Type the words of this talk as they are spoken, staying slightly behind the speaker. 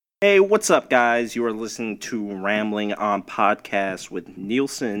Hey, what's up, guys? You are listening to Rambling on Podcast with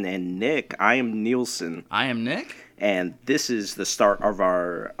Nielsen and Nick. I am Nielsen, I am Nick. and this is the start of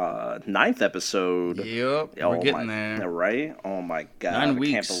our ninth episode. Yep, we're getting there. Right? Oh my god, 9 I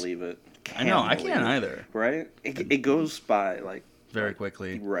weeks. can't believe it. I know, I can't either. Right? It goes by like Very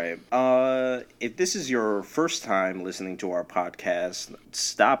quickly. right. If this is your first time listening to our podcast,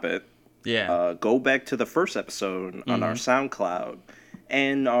 stop it. Yeah. Go back to the first episode on our SoundCloud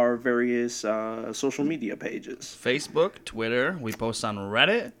and our various social media pages. Facebook, Twitter. We post on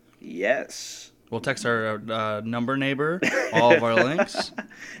Reddit. Yes. We'll text our number neighbor all of our links.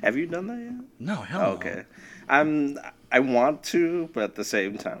 Have you done that yet? No, hell no. Okay. I want to, but at the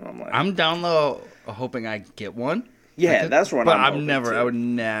same time, I'm like, I'm down low hoping I get one. yeah, that's what But I'm I'm hoping never, too. I would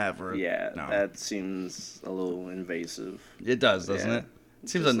never. Yeah, No. that seems a little invasive. It does, doesn't Yeah. it? It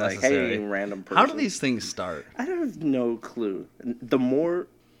seems Just unnecessary. Like, hey, random person. How do these things start? I have no clue. The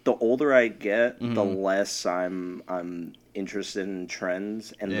older I get, the less I'm interested in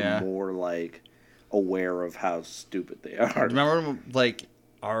trends, and Yeah. the more like aware of how stupid they are. Remember, like,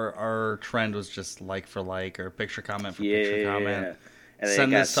 our trend was just like for like or picture comment for picture comment. And then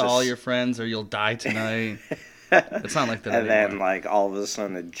Send it got this to all your friends or you'll die tonight. It's not like that And anymore. then like all of a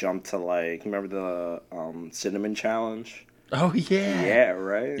sudden it jumped to like, remember the cinnamon challenge? Oh yeah. Yeah,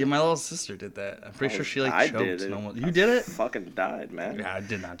 right. Yeah, my little sister did that. I'm pretty sure she like I choked. did it. Almost. You did it? Fucking died, man. Yeah, I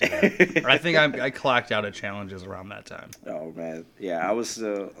did not do that. Or I think I clocked out of challenges around that time. Oh man, yeah. I was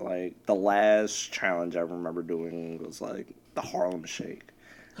like the last challenge I remember doing was like the Harlem Shake.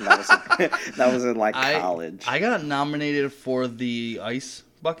 And that was that was in like college. I got nominated for the ice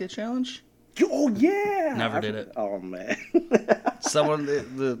bucket challenge. Oh yeah. Never did it. Oh man.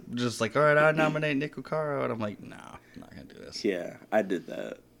 Someone just like, all right, I nominate Nick Ocaro, and I'm like, no, I'm not gonna do this. Yeah, I did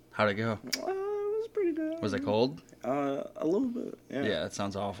that. How'd it go? It was pretty good. Was it cold? A little bit. Yeah. Yeah, it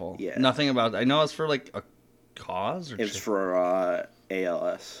sounds awful. Yeah. Nothing about. I know it's for like a cause or. It was for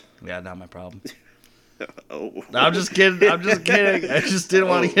ALS. Yeah, not my problem. Oh. I'm just kidding. I'm just kidding. I just didn't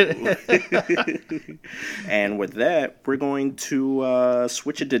want to get it. And with that, we're going to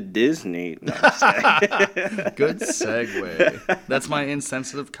switch it to Disney. No, I'm just kidding. Good segue. That's my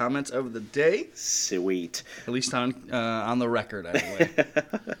insensitive comments of the day. Sweet. At least on the record, anyway.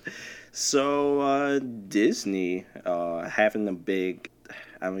 So Disney having a big.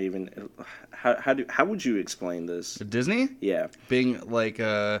 I don't even. How would you explain this? Disney Yeah. being like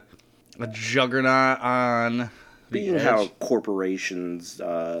a juggernaut on the Being edge. how corporations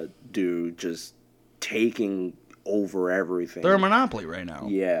do, just taking over everything. They're a monopoly right now.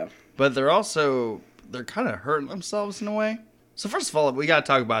 Yeah. But they're kind of hurting themselves in a way. So first of all, we got to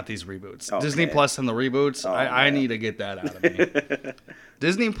talk about these reboots. Okay. Disney Plus and the reboots. Oh, I man. need to get that out of me.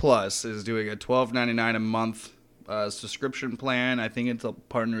 Disney Plus is doing a $12.99 a month subscription plan. I think it's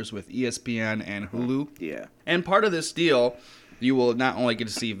partners with ESPN and Hulu. Yeah. And part of this deal, you will not only get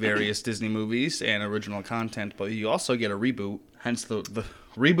to see various Disney movies and original content, but you also get a reboot, hence the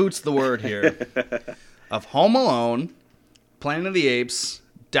reboot's the word here, of Home Alone, Planet of the Apes,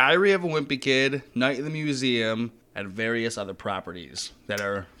 Diary of a Wimpy Kid, Night in the Museum, and various other properties that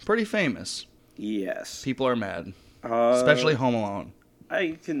are pretty famous. Yes. People are mad, especially Home Alone.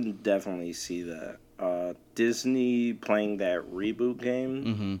 I can definitely see that. Disney playing that reboot game.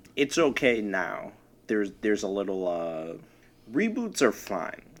 Mm-hmm. It's okay now. There's a little reboots are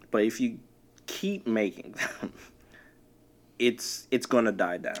fine, but if you keep making them, it's gonna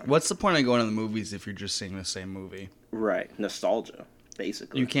die down. What's the point of going to the movies if you're just seeing the same movie? Right, nostalgia,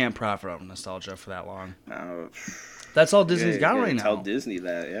 basically. You can't profit off nostalgia for that long. Uh, That's all Disney's got yeah, right now. Tell Disney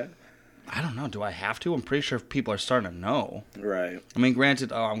that, yeah. I don't know. Do I have to? I'm pretty sure people are starting to know. Right. I mean,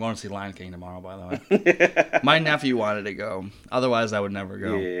 granted, I'm going to see Lion King tomorrow, by the way. My nephew wanted to go. Otherwise, I would never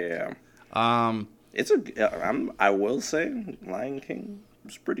go. Yeah. It's I will say, Lion King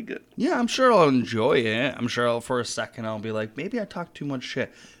was pretty good. Yeah, I'm sure I'll enjoy it. I'm sure for a second I'll be like, maybe I talked too much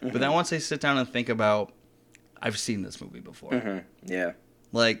shit. But then once I sit down and think about, I've seen this movie before. Mm-hmm. Yeah.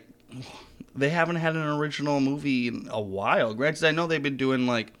 Like, they haven't had an original movie in a while. Granted, I know they've been doing,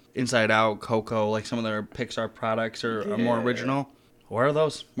 like, Inside Out, Coco, like some of their Pixar products are more original. Where are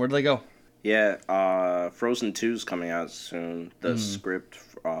those? Where do they go? Yeah, Frozen 2's coming out soon. The script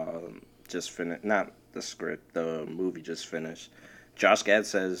just finished. Not the script, the movie just finished. Josh Gad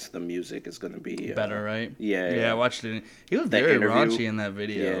says the music is going to be Better, right? Yeah. I watched it. He was That very interview. raunchy in that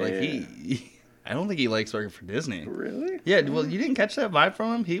video. Yeah, like, yeah. I don't think he likes working for Disney. Really? Yeah, well, you didn't catch that vibe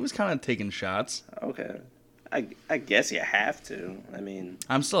from him? He was kind of taking shots. Okay. I guess you have to. I mean,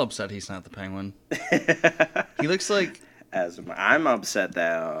 I'm still upset he's not the Penguin. He looks like... I'm upset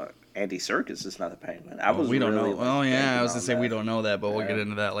that Andy Serkis is not the Penguin. I was We don't really, know. like, Oh yeah, I was banking gonna on say we that. don't know that, but we'll get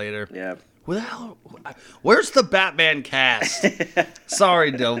into that later. Yeah. Who the hell? Where's the Batman cast?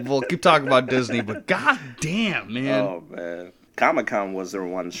 Sorry, Dylan. We'll keep talking about Disney, but god damn, man. Oh man, Comic-Con was their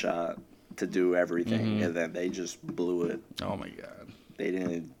one shot to do everything, and then they just blew it. Oh my god. They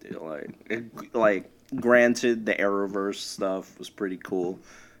didn't like. Granted, the Arrowverse stuff was pretty cool,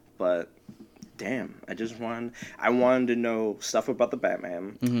 but damn, I wanted to know stuff about the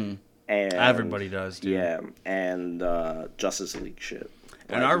Batman, and Everybody does, dude. yeah, and Justice League shit.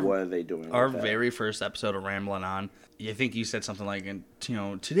 And Like, what are they doing? Our with that? very first episode of Rambling On, I think you said something like,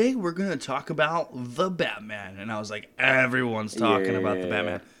 today we're going to talk about the Batman. And I was like, everyone's talking about the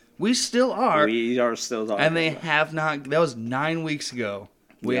Batman. We still are. We are still talking. And they about have not, that was 9 weeks ago.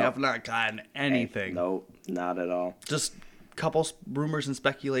 We Yep. have not gotten anything. Nope, not at all. Just a couple rumors and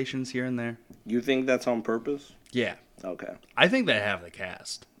speculations here and there. You think that's on purpose? Yeah. Okay. I think they have the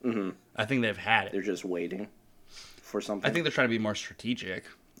cast. Mm-hmm. I think they've had it. They're just waiting for something. I think they're trying to be more strategic.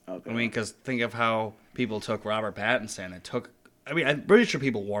 Okay. I mean, because think of how people took Robert Pattinson. I'm pretty sure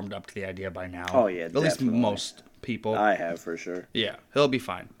people warmed up to the idea by now. Oh, yeah, At least definitely. most people. I have for sure. Yeah, he'll be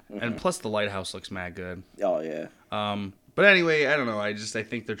fine. And plus, the lighthouse looks mad good. Oh yeah. But anyway, I don't know. I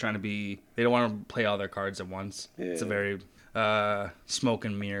think they're trying to be. They don't want to play all their cards at once. Yeah. It's a very smoke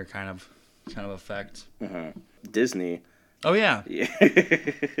and mirror kind of effect. Disney. Oh yeah, Yeah.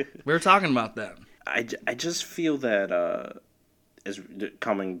 we were talking about that. I just feel that as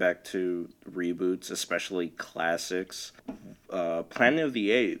coming back to reboots, especially classics, Planet of the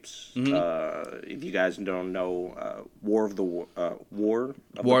Apes. If you guys don't know, War of the Planet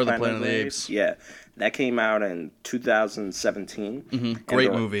of the Apes. Yeah, that came out in 2017.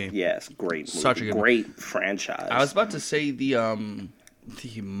 Great movie. Yes, great movie. Such a good great franchise. I was about to say the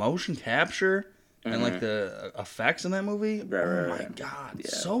motion capture and like the effects in that movie. Right, My right. God,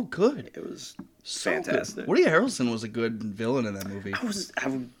 so good. It was So fantastic. good. Woody Harrelson was a good villain in that movie. I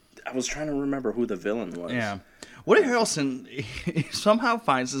was trying to remember who the villain was. Yeah. Woody Harrelson he somehow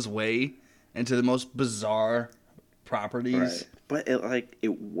finds his way into the most bizarre properties. Right. But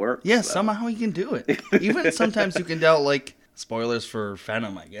it works. Yeah, though. somehow he can do it. Even sometimes you can doubt, like, spoilers for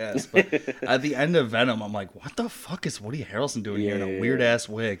Venom, I guess. But at the end of Venom, I'm like, what the fuck is Woody Harrelson doing here in a weird-ass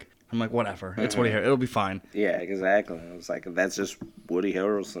wig? I'm like, whatever. It's Woody Harrelson. It'll be fine. Yeah, exactly. I was like, that's just Woody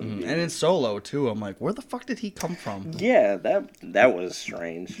Harrelson. And in Solo, too, I'm like, where the fuck did he come from? Yeah, that was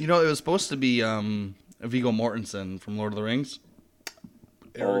strange. You know, it was supposed to be Viggo Mortensen from Lord of the Rings.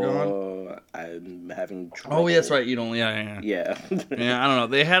 Aragorn. Oh, I'm having trouble. Oh, yeah, that's right. You don't. Yeah. Yeah. Yeah, I don't know.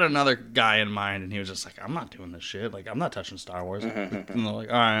 They had another guy in mind, and he was just like, I'm not doing this shit. Like, I'm not touching Star Wars. And they're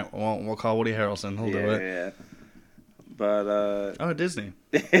like, all right, well, we'll call Woody Harrelson. He'll do it. Yeah. But Oh, Disney.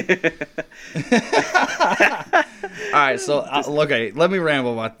 All right, so okay, let me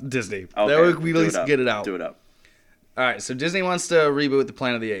ramble about Disney. Okay, That way we at do least up. get it out. Do it up. All right, so Disney wants to reboot the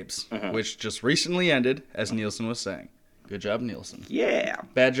Planet of the Apes, which just recently ended, as Nielsen was saying. Good job, Nielsen. Yeah.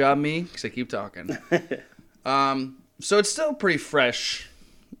 Bad job, me, because I keep talking. So it's still pretty fresh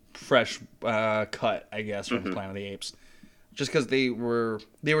cut, I guess, from Planet of the Apes, just because they were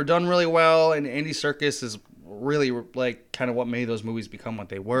done really well, and Andy Serkis is really like kind of what made those movies become what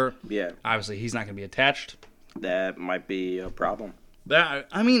they were. Yeah. Obviously, he's not going to be attached. That might be a problem.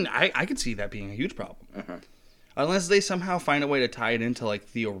 I could see that being a huge problem. Unless they somehow find a way to tie it into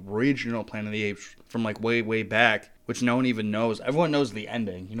like the original Planet of the Apes from like way back, which no one even knows. Everyone knows the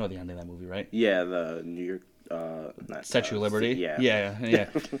ending. You know the ending of that movie, right? Yeah, the New York Statue of Liberty. Yeah. The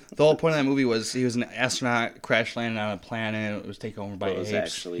whole point of that movie was he was an astronaut, crash landed on a planet. It was taken over by It was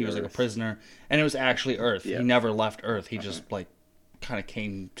apes. actually He was like a Earth. prisoner, and it was actually Earth. Yeah. He never left Earth. He just like kind of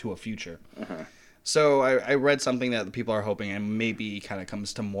came to a future. So I read something that the people are hoping, and maybe kind of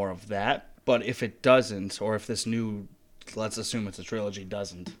comes to more of that. But if it doesn't, or if this new, let's assume it's a trilogy,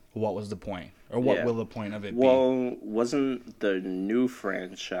 doesn't, what was the point? Or what Yeah. will the point of it be? Well, wasn't the new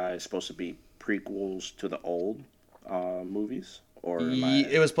franchise supposed to be prequels to the old movies? Or am I...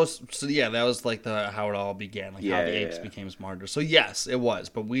 It was supposed to, so yeah, that was like how it all began, like how Yeah, the yeah, apes yeah. became smarter. So yes, it was,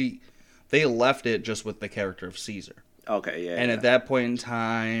 but they left it just with the character of Caesar. Okay, yeah. And yeah. at that point in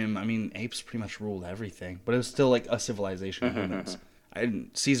time, I mean, apes pretty much ruled everything, but it was still like a civilization of humans.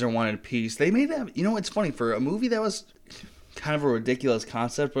 Caesar wanted peace. They made that, you know, it's funny, for a movie that was kind of a ridiculous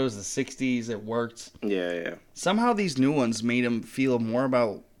concept, but it was the 60s, it worked. Yeah. Somehow these new ones made him feel more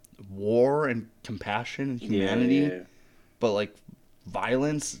about war and compassion and humanity. Yeah. But like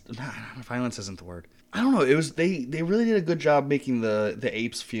violence isn't the word. I don't know. It was they really did a good job making the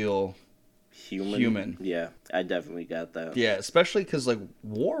apes feel human. Yeah, I definitely got that. Yeah, especially because like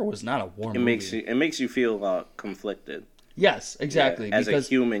war was not a war. It makes you feel conflicted. Yes, exactly. Yeah, as because a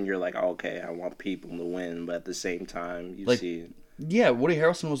human, you're like, okay, I want people to win, but at the same time, you see. Yeah, Woody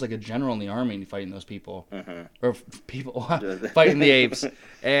Harrelson was like a general in the army fighting those people. Mhm. Or people fighting the apes.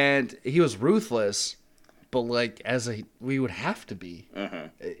 And he was ruthless, but like we would have to be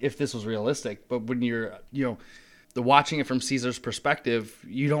if this was realistic. But when you're, watching it from Caesar's perspective,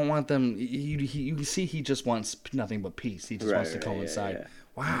 you don't want them. You see, he just wants nothing but peace. He just wants to coincide. Yeah.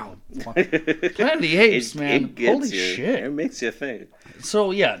 Wow, Planet of the Apes, man! Holy shit! It makes you think.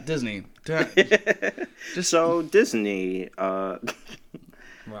 So yeah, Disney. So Disney. Wow,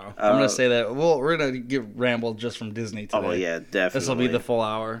 I'm gonna say that. Well, we're gonna get rambled just from Disney today. Oh yeah, definitely. This will be the full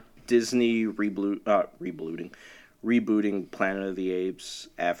hour. Disney rebooting Planet of the Apes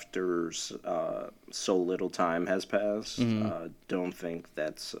after so little time has passed. Don't think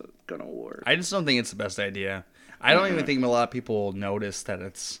that's gonna work. I just don't think it's the best idea. I don't even think a lot of people will notice that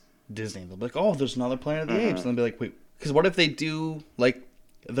it's Disney. They'll be like, "Oh, there's another Planet of the Apes," and they'll be like, "Wait," because what if they do like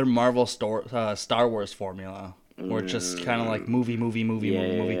their Marvel Star Wars formula, where it's just kind of like movie,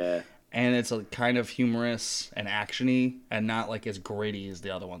 Yeah. and it's a kind of humorous and actiony, and not like as gritty as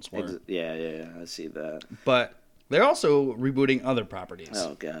the other ones were. Yeah, I see that. But they're also rebooting other properties.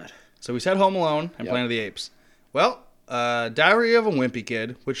 Oh God! So we said Home Alone and Planet of the Apes. Well, Diary of a Wimpy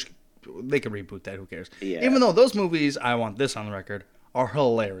Kid, which they could reboot that. Who cares? Yeah. Even though those movies, I want this on the record, are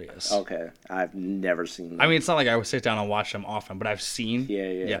hilarious. Okay, I've never seen them. I mean, it's not like I would sit down and watch them often, but I've seen.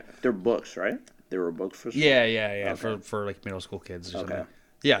 Yeah. They're books, right? They were books for. Yeah. Okay. For like middle school kids or Okay. something.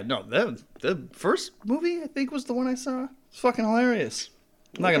 Yeah, no, the first movie I think was the one I saw. It's fucking hilarious.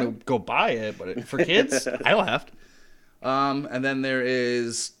 I'm not gonna go buy it, but for kids, I laughed. And then there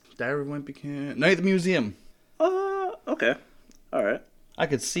is Diary of a Wimpy Kid, Night at the Museum. Okay, all right. I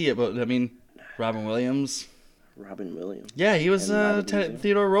could see it, but I mean, Robin Williams. Yeah, he was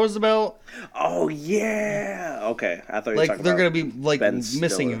Theodore Roosevelt. Oh yeah. Okay, I thought you were like talking they're about gonna be like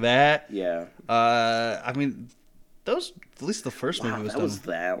missing that. Yeah. I mean, those at least the first movie was that done. was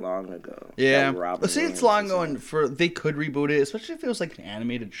that long ago. Yeah. See, it's long going for. They could reboot it, especially if it was like an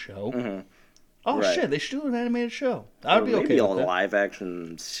animated show. Mm-hmm. Oh right. Shit! They should do an animated show. I would be okay maybe with that. a live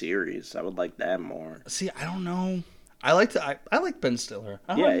action series. I would like that more. See, I don't know. I like Ben Stiller.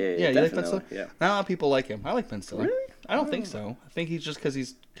 Yeah, you like Ben Stiller? Yeah. Not a lot of people like him. I like Ben Stiller. Really? I don't think so. I think he's just because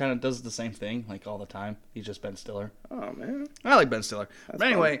he's kind of does the same thing like all the time. He's just Ben Stiller. Oh man, I like Ben Stiller. That's but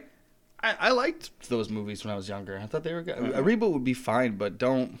anyway, I liked those movies when I was younger. I thought they were good. A reboot would be fine, but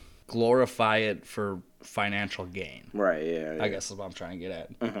don't glorify it for financial gain. Right? Yeah. I guess is what I'm trying to get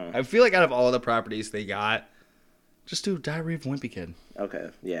at. I feel like out of all the properties they got, just do Diary of a Wimpy Kid. Okay.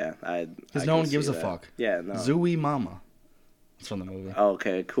 Yeah. Because no one gives a fuck. Yeah. No. Zooey Mama. It's from the movie.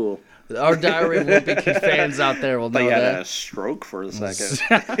 Okay. Cool. Our Diary of Wimpy Kid fans out there will know that. that. A stroke for a second.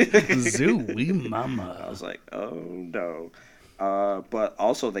 Zooey Mama. I was like, oh no. But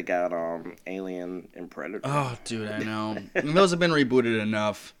also they got Alien and Predator. Oh, dude, I know. I mean, those have been rebooted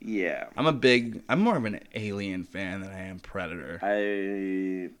enough. Yeah. I'm more of an Alien fan than I am Predator.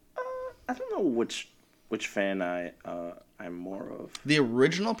 I don't know which fan I'm more of. The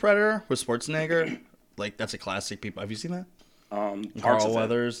original Predator with Schwarzenegger, like that's a classic. People, have you seen that? Carl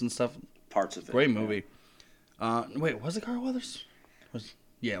Weathers and stuff. Parts of it. Great movie. Wait, was it Carl Weathers?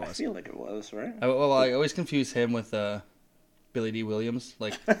 Yeah, it was. I feel like it was, right? I always confuse him with Billy D. Williams,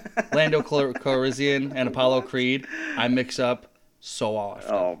 like Lando Calrissian and Apollo Creed. I mix up so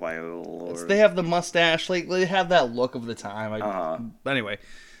often. Oh my lord! They have the mustache, like they have that look of the time. But anyway,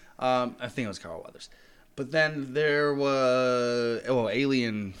 I think it was Carl Weathers. But then there was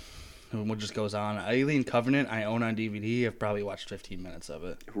Alien. What just goes on? Alien Covenant. I own on DVD. I've probably watched 15 minutes of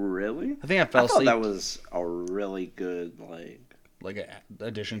it. Really? I think I fell asleep. That was a really good like an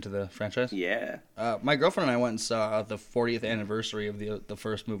addition to the franchise. Yeah. My girlfriend and I went and saw the 40th anniversary of the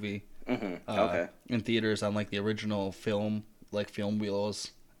first movie. Okay. In theaters on like the original film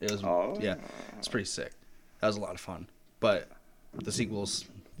wheels. It was it's pretty sick. That was a lot of fun. But the sequels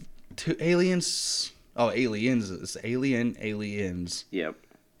to Aliens. Oh, Aliens. It's Aliens. Yep.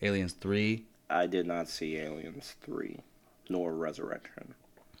 Aliens 3. I did not see Aliens 3, nor Resurrection.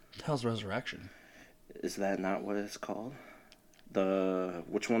 What the hell's Resurrection? Is that not what it's called?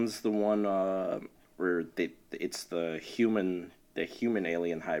 Which one's the one where it's the human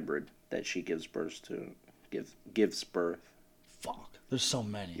alien hybrid that she gives birth to? Gives birth. Fuck. There's so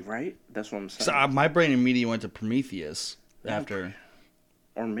many. Right? That's what I'm saying. So, my brain immediately went to Prometheus after.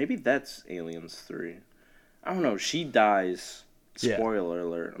 Or maybe that's Aliens 3. I don't know. She dies. Spoiler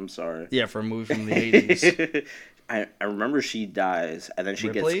alert. I'm sorry. Yeah, for a movie from the 80s. I remember she dies, and then she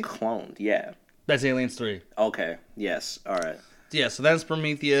Ripley? gets cloned. Yeah. That's Aliens 3. Okay. Yes. All right. Yeah, so that's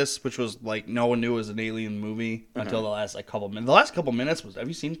Prometheus, which was like no one knew it was an alien movie until the last like couple minutes. The last couple minutes was. Have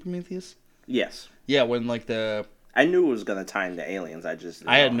you seen Prometheus? Yes. Yeah, when like I knew it was gonna tie into aliens. I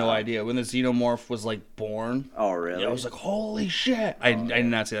had no idea when the xenomorph was like born. Oh really? Yeah, I was like, holy shit! I did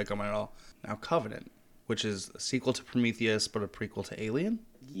not see that coming at all. Now Covenant, which is a sequel to Prometheus but a prequel to Alien.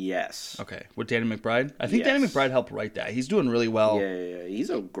 Yes. Okay, with Danny McBride. I think Danny McBride helped write that. He's doing really well. Yeah. He's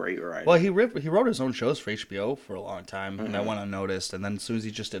a great writer. Well, he wrote his own shows for HBO for a long time, and that went unnoticed. And then as soon as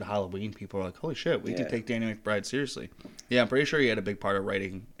he just did Halloween, people were like, holy shit, we can take Danny McBride seriously. Yeah, I'm pretty sure he had a big part of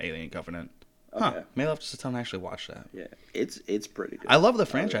writing Alien Covenant. Okay. Huh. Maybe I'll have to sit down and actually watch that. Yeah, it's pretty good. I love the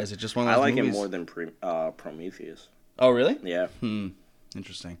franchise. It's just one of those I like movies. it more than Prometheus. Oh, really? Yeah.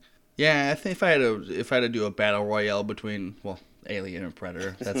 Interesting. Yeah, I think if I had to do a battle royale between Alien and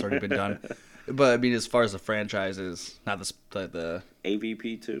Predator, that's already been done. But I mean, as far as the franchises, not the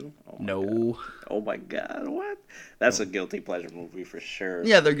AVP 2? no. Oh my god, what? That's a guilty pleasure movie for sure.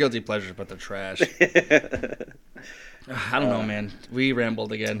 Yeah, they're guilty pleasures, but they're trash. I don't know, man. We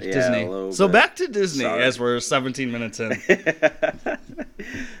rambled again. Yeah, Disney. So back to Disney as we're 17 minutes in.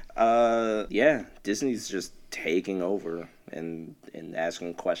 Yeah, Disney's just taking over and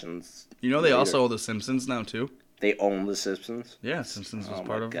asking questions. You know they also own The Simpsons now too. They own The Simpsons. Yeah, Simpsons was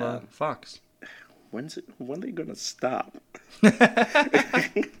part of Fox. When are they gonna stop?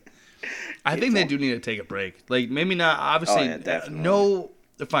 I think they do need to take a break. Like maybe not. Obviously, no.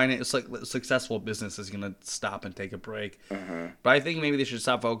 Successful business is going to stop and take a break. But I think maybe they should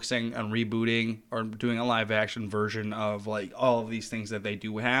stop focusing on rebooting or doing a live action version of like all of these things that they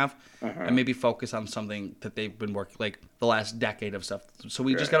do have, and maybe focus on something that they've been working like the last decade of stuff. So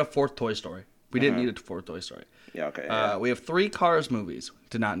we just got a fourth Toy Story. We didn't need a fourth Toy Story. Yeah, okay. We have 3 Cars movies.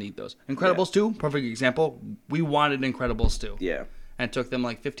 Did not need those. Incredibles 2, perfect example. We wanted Incredibles 2. Yeah. And it took them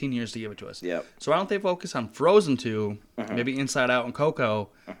like 15 years to give it to us. Yep. So why don't they focus on Frozen 2, maybe Inside Out and Coco,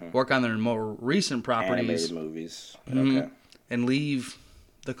 work on their more recent properties. Animated movies. Okay. And leave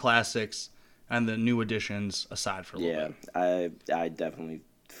the classics and the new additions aside for a little bit. Yeah, I definitely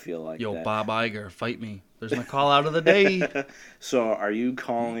feel like that. Bob Iger, fight me. There's my call out of the day. So are you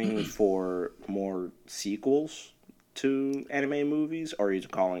calling for more sequels to anime movies, or are you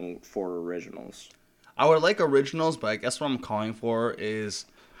calling for originals? I would like originals, but I guess what I'm calling for is,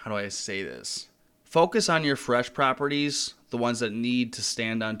 how do I say this? Focus on your fresh properties, the ones that need to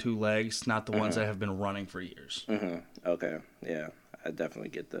stand on 2 legs, not the ones that have been running for years. Okay, yeah, I definitely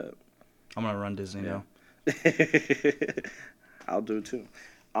get that. I'm going to run Disney now. I'll do it too.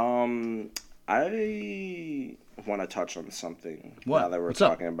 I want to touch on something now that we're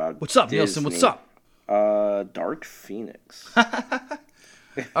talking about What's up, Disney. Nielsen? What's up? Dark Phoenix.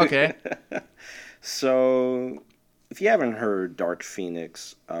 Okay. So, if you haven't heard, Dark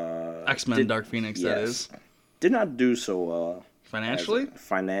Phoenix... X-Men Dark Phoenix, that is. Did not do so well. Financially?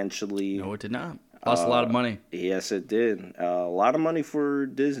 Financially. No, it did not. Lost a lot of money. Yes, it did. A lot of money for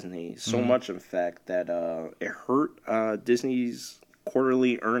Disney. So much, in fact, that it hurt Disney's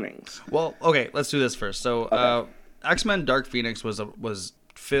quarterly earnings. Well, okay, let's do this first. So, X-Men Dark Phoenix was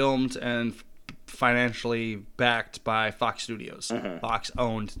filmed and financially backed by Fox Studios. Fox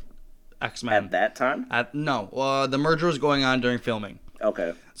owned X-Men. At that time? No. The merger was going on during filming.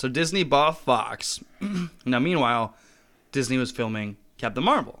 Okay. So Disney bought Fox. Now, meanwhile, Disney was filming Captain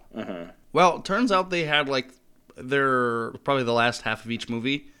Marvel. Well, it turns out they had like probably the last half of each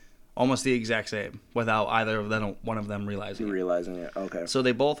movie almost the exact same without either of them, one of them realizing it. Okay. So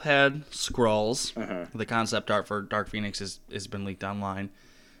they both had Skrulls. The concept art for Dark Phoenix has been leaked online.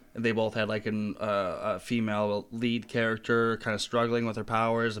 They both had like a female lead character kind of struggling with her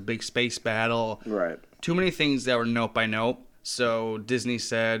powers, a big space battle. Right. Too many things that were note by note. So Disney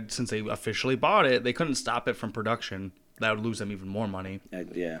said since they officially bought it, they couldn't stop it from production. That would lose them even more money.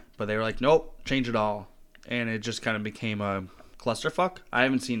 Yeah. But they were like, nope, change it all. And it just kind of became a clusterfuck. I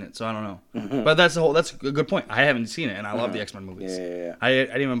haven't seen it, so I don't know. But that's a good point. I haven't seen it, and I love the X-Men movies. Yeah. I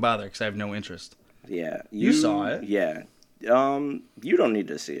didn't even bother because I have no interest. Yeah. You saw it. Yeah. You don't need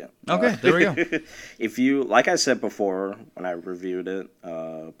to see it. Okay, there we go. If you, like I said before when I reviewed it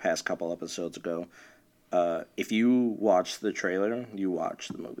past couple episodes ago, if you watch the trailer, you watch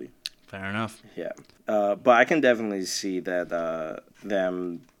the movie. Fair enough. Yeah. But I can definitely see that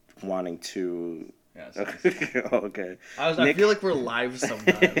them wanting to... Yes. Okay. I feel like we're live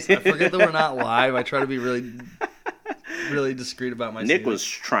sometimes. I forget that we're not live. I try to be really discreet about my Nick was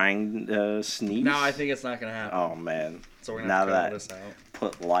trying to sneeze. No, I think it's not going to happen. Oh, man. So we're going to have to cut this out.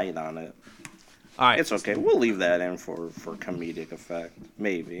 Put light on it. All right. It's okay. We'll leave that in for comedic effect.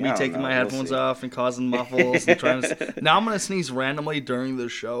 Maybe. Me taking my headphones off and causing muffles. And trying to... Now I'm going to sneeze randomly during the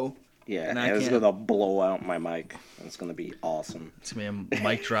show Yeah, And and it's gonna blow out my mic. It's gonna be awesome. It's gonna be a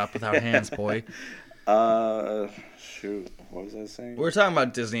mic drop without hands, boy. Shoot, what was I saying? We're talking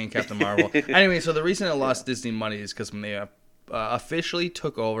about Disney and Captain Marvel. Anyway, so the reason it lost Disney money is because when they officially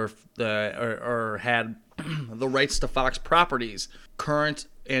took over or had the rights to Fox properties, current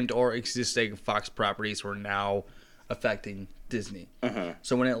and or existing Fox properties were now affecting Disney.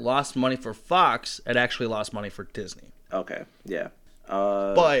 So when it lost money for Fox, it actually lost money for Disney. Okay, yeah.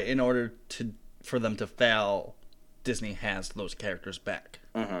 But in order for them to fail, Disney has those characters back.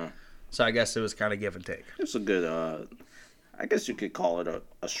 So I guess it was kind of give and take. It's a good, I guess you could call it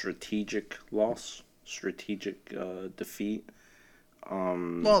a strategic loss, strategic defeat.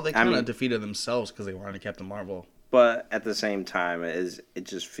 Well, they kind of defeated themselves because they wanted Captain Marvel. But at the same time, it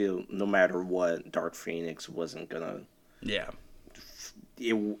just feels no matter what, Dark Phoenix wasn't gonna. Yeah.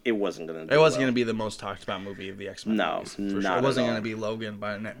 It wasn't gonna. It wasn't gonna be the most talked about movie of the X-Men. No, movies, not It wasn't at all. gonna be Logan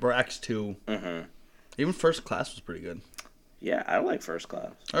or X2. Even First Class was pretty good. Yeah, I like First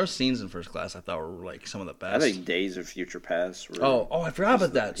Class. There were scenes in First Class I thought were like some of the best. I think Days of Future Past. I forgot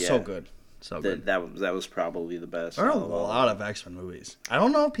about that. Yeah. So good. So good. That was probably the best. There are a lot of X-Men movies. I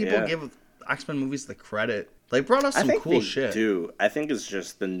don't know if people give X-Men movies the credit. They brought us some cool shit. Do. I think it's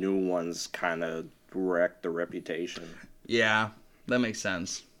just the new ones kind of wrecked the reputation. Yeah, that makes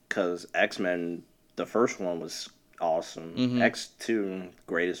sense. Because X-Men, the first one was awesome. X2,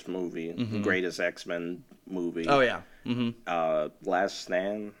 greatest movie, greatest X-Men movie. Oh yeah. Last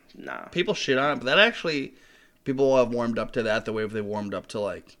Stand, nah. People shit on it, but that actually, people have warmed up to that the way they warmed up to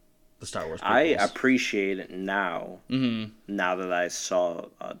like the Star Wars prequels. I appreciate it now. Now that I saw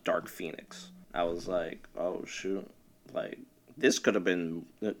Dark Phoenix, I was like, oh shoot, like this could have been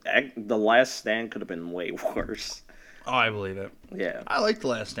the Last Stand could have been way worse. Oh, I believe it. Yeah, I liked The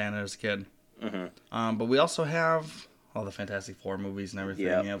Last Stand as a kid. But we also have all the Fantastic Four movies and everything.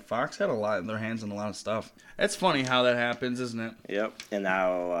 Yep. Yeah, Fox had a lot in their hands in a lot of stuff. It's funny how that happens, isn't it? Yep. And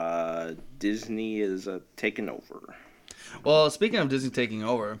now Disney is taking over. Well, speaking of Disney taking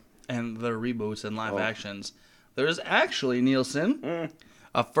over and their reboots and live actions, there's actually, Nielsen,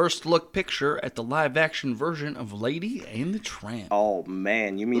 a first look picture at the live action version of Lady and the Tramp. Oh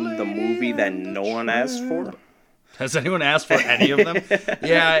man, you mean the movie that no one asked for? Has anyone asked for any of them?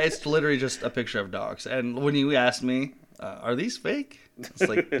 Yeah, it's literally just a picture of dogs. And when you asked me, are these fake? It's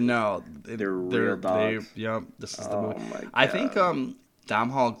like, no. They're real dogs. Yep, this is the movie. My God. I think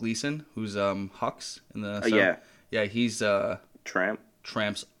Domhnall Gleeson, who's Hux in the... Yeah, he's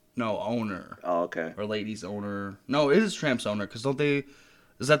Tramp's, owner. Oh, okay. Or Lady's owner. No, it is Tramp's owner, because don't they...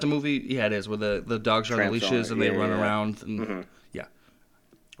 Is that the movie? Yeah, it is, where the dogs are on the leashes and they run around. And, Yeah.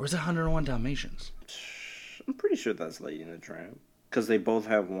 Or is it 101 Dalmatians? I'm pretty sure that's Lady and the Tramp. Because they both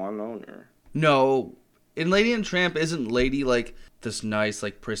have one owner. No. In Lady and Tramp, isn't Lady like this nice,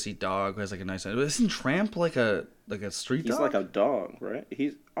 like prissy dog who has like a nice... Isn't Tramp like a street dog? He's like a dog, right?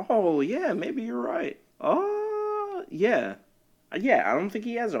 Oh, yeah, maybe you're right. Oh, yeah. Yeah, I don't think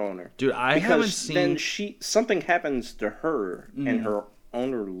he has an owner. Dude, I haven't seen... Then something happens to her, and her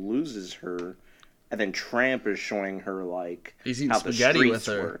owner loses her, and then Tramp is showing her, like, he's eating how spaghetti the with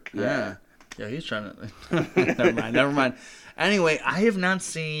streets her. work. Yeah. Yeah, he's trying to... Never mind. Anyway, I have not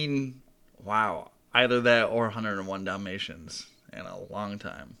seen, either that or 101 Dalmatians in a long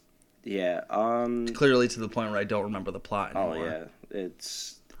time. Yeah. Clearly to the point where I don't remember the plot anymore. Oh, yeah.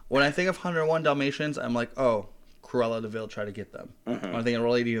 It's... When I think of 101 Dalmatians, I'm like, oh, Cruella de Vil tried to get them. When I think of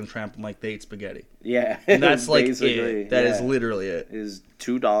Lady and the Tramp, I'm like, they ate spaghetti. Yeah. And that's like it. That is literally it. Is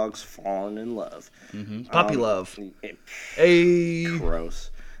two dogs falling in love. Puppy love. Hey.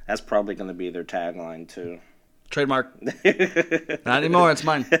 Gross. That's probably going to be their tagline, too. Trademark. Not anymore, it's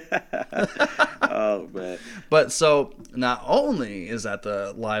mine. Oh, man. But so, not only is that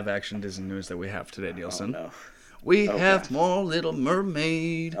the live-action Disney news that we have today, Nielsen, Oh, no. we have more Little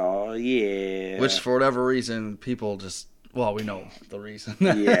Mermaid. Oh, yeah. Which, for whatever reason, people just... Well, we know the reason.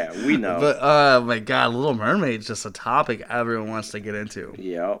 Yeah, we know. But, oh, my God, Little Mermaid's just a topic everyone wants to get into.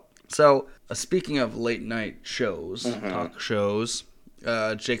 Yep. So, speaking of late-night shows, talk shows,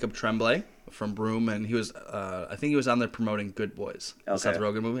 Jacob Tremblay from Broom, and he was, I think he was on there promoting Good Boys, the Seth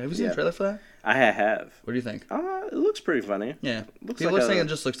Rogen movie. Have you seen the trailer for that? I have. What do you think? It looks pretty funny. Yeah. People are saying it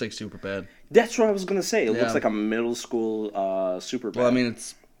just looks like Superbad. That's what I was going to say. It looks like a middle school Superbad. Well, I mean,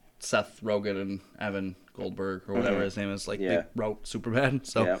 it's Seth Rogen and Evan Goldberg, or whatever his name is. Like, they wrote Superbad,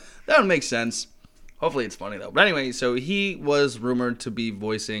 so that would make sense. Hopefully it's funny, though. But anyway, so he was rumored to be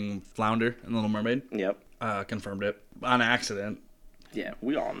voicing Flounder in Little Mermaid. Yep. Confirmed it. On accident. Yeah,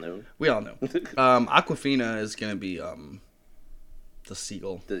 we all knew. Aquafina is going to be the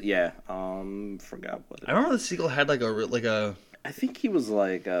seagull. Forgot what it I remember the seagull had like a I think he was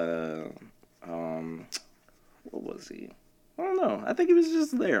like, what was he? I don't know. I think he was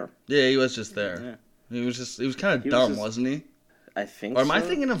just there. Yeah, he was just there. Yeah. He was kind of dumb, wasn't he? I think Or am I so.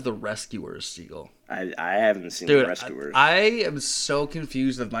 thinking of The Rescuers, Siegel? I haven't seen Dude, The Rescuers. I am so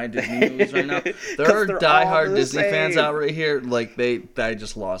confused with my Disney movies right now. There are they're all diehard the Disney fans same. out right here. Like, I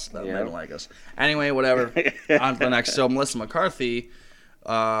just lost them. Yeah. They don't like us. Anyway, whatever. On to the next. So, Melissa McCarthy, who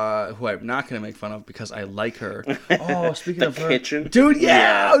I'm not going to make fun of because I like her. Oh, speaking of her. Kitchen? Dude,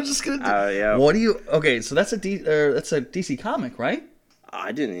 yeah, Yeah. I was just going to Yeah. What do you... Okay, so that's a DC comic, right?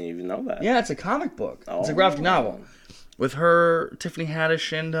 I didn't even know that. Yeah, it's a comic book. It's a Oh. graphic novel. With her, Tiffany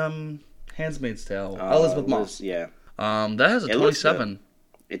Haddish, and Handmaid's Tale. Elizabeth Moss. Yeah. That has a It looks 27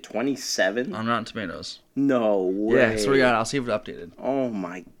 At 27? on Rotten Tomatoes. No way. Yeah, so we got. I'll see if it's updated. Oh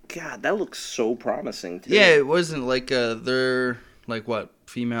my god, that looks so promising too. Yeah, it wasn't like they're like what,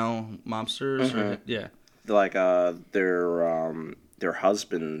 female mobsters? Or, yeah. Like their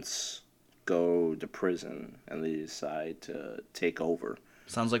husbands go to prison and they decide to take over.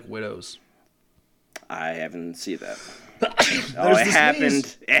 Sounds like Widows. I haven't seen that. There's It the happened.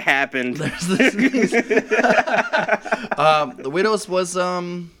 sneeze. It happened. There's the sneeze. The Widows was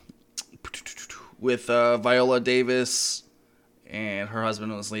with Viola Davis, and her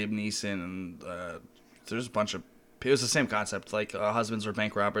husband was Liam Neeson, and there's a bunch of. It was the same concept. Like husbands were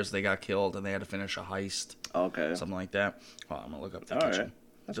bank robbers, they got killed, and they had to finish a heist, Okay. something like that. Well, I'm gonna look up the All kitchen. right.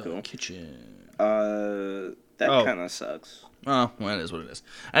 That's The cool. kitchen. That Oh. kind of sucks. Oh, well, it is what it is.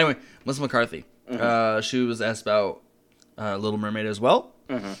 Anyway, Melissa McCarthy. She was asked about Little Mermaid as well,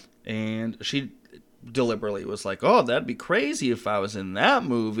 and she deliberately was like, "Oh, that'd be crazy if I was in that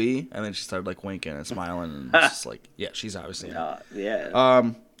movie," and then she started like winking and smiling, and it's just like, yeah, she's obviously in it.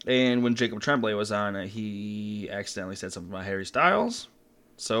 Yeah. And when Jacob Tremblay was on it, he accidentally said something about Harry Styles,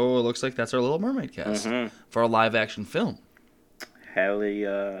 so it looks like that's our Little Mermaid cast for a live action film.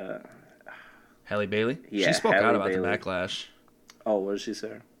 Halle. Halle Bailey. Yeah, she spoke Halle out about Bailey. the backlash. Oh, what did she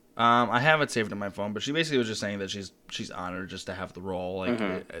say? I have it saved on my phone, but she basically was just saying that she's honored just to have the role. Like,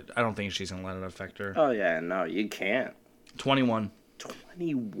 I don't think she's gonna let it affect her. Oh yeah, no, you can't. 21.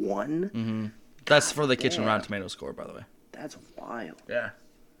 21? That's for the Kitchen damn. Rotten Tomato score, by the way. That's wild. Yeah.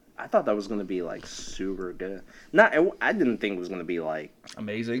 I thought that was gonna be like super good. I didn't think it was gonna be like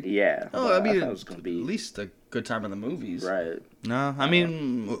Amazing. yeah. Oh, but I mean, thought it was gonna be at least a good time in the movies. right. No, I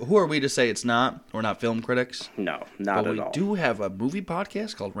mean, who are we to say it's not? We're not film critics. No, not But at we all. do have a movie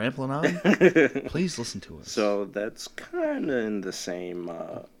podcast called Ramblin' On. Please listen to us. So that's kind of in the same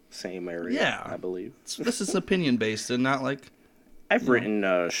area. Yeah. I believe. This is opinion based and not like I've written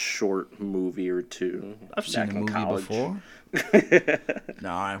a short movie or two. I've seen back a in movie college. before.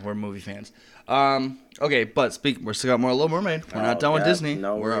 No, we're movie fans. Okay, but we still got more Little Mermaid. We're not done with yeah. Disney.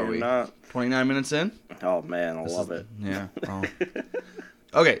 No, Where are we're we? not. 29 minutes in. Oh man, I love it. Yeah. Oh.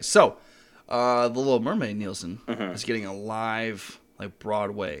 Okay, so the Little Mermaid, Nielsen, is getting a live like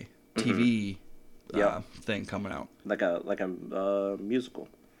Broadway TV Yep. thing coming out. Like a musical.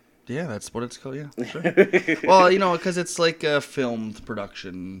 Yeah, that's what it's called. Yeah, sure. Well, because it's like a filmed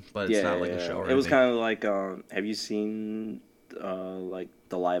production, but it's not like a show. Or It was anything. kind of like have you seen like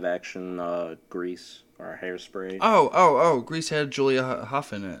the live action Grease or Hairspray? Oh! Grease had Julia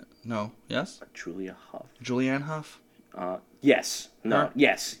Huff in it. No, yes, Julia Huff. Julianne Huff. Yes. No. Her?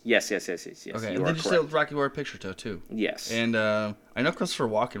 Yes. Yes. Okay, You and are then you said correct. Rocky Horror Picture Show too. Yes. And I know Christopher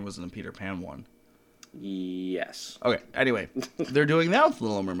Walken was in the Peter Pan one. Yes. Okay, anyway, they're doing that with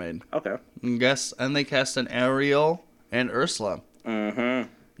Little Mermaid. Okay. And they cast an Ariel and Ursula. Mm-hmm.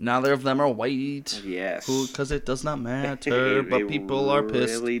 Neither of them are white. Yes. Because it does not matter, but people are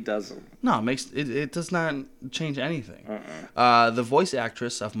pissed. It really doesn't. No, it does not change anything. The voice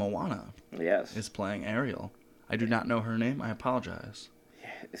actress of Moana Yes. is playing Ariel. I do not know her name. I apologize.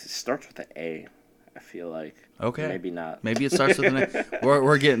 It starts with an A. I feel like. Okay. Maybe not. Maybe it starts with an A.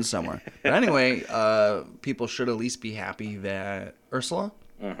 We're getting somewhere. But anyway, people should at least be happy that Ursula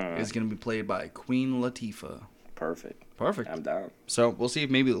is going to be played by Queen Latifah. Perfect. I'm down. So we'll see if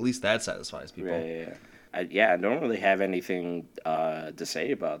maybe at least that satisfies people. Yeah. I don't really have anything to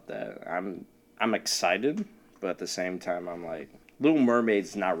say about that. I'm excited, but at the same time, I'm like, Little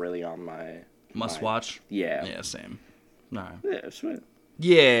Mermaid's not really on my Must watch? Yeah. Yeah, same. All right. Yeah, sweet.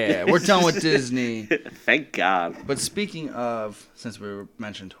 Yeah, we're done with Disney. Thank God. But speaking of, since we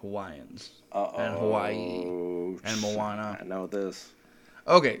mentioned Hawaiians and Hawaii and Moana. I know this.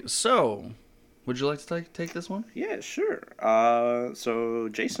 Okay, so would you like to take this one? Yeah, sure. So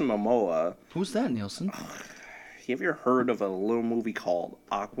Jason Momoa, Who's that, Nielsen? you ever heard of a little movie called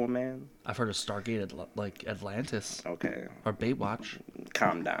Aquaman? I've heard of Stargate, like Atlantis Okay, or Baywatch.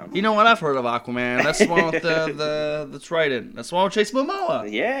 calm down. You know what? I've heard of Aquaman. That's the one with the trident. That's the one with Jason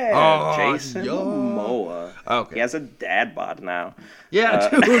Momoa. Yeah, Oh, Jason yo. Momoa. Okay. He has a dad bod now. Yeah,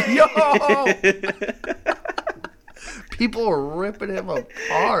 dude. Yo. People were ripping him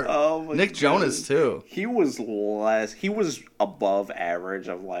apart. Oh my Nick Jonas too. He was above average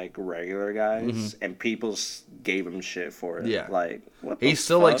of like regular guys, and people gave him shit for it. Yeah. Like what? The He's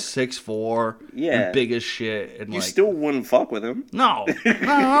still fuck? like 6'4", Yeah. and big as shit, and You like still wouldn't fuck with him. no,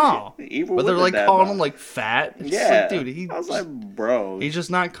 no. Even But they're with like the dad calling bod. him like fat. It's Yeah, like, dude, I was like, bro, he's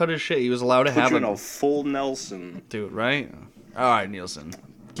just not cut his shit. He was allowed to put have you a in a full Nelson. dude, right? All right, Nielsen.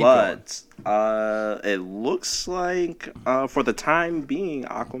 Keep going. But it looks like for the time being,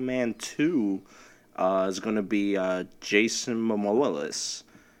 Aquaman 2 is going to be Jason Momoa,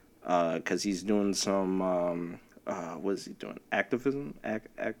 because he's doing some what is he doing? Activism?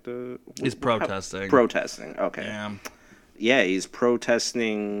 He's protesting. Protesting. Okay. Damn. Yeah, he's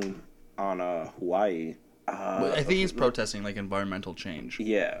protesting on Hawaii. I think he's protesting like environmental change.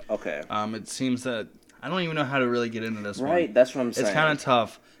 Yeah. Okay. It seems that I don't even know how to really get into this one. Right. That's what I'm saying. It's kind of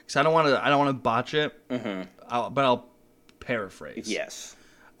tough because I don't want to botch it. Mm-hmm. But I'll paraphrase. Yes.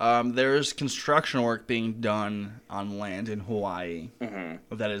 There's construction work being done on land in Hawaii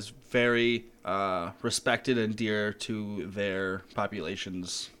that is very respected and dear to their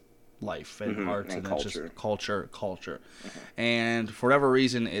population's life and arts and it's just culture. And for whatever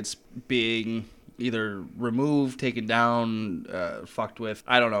reason, it's being either removed, taken down, fucked with.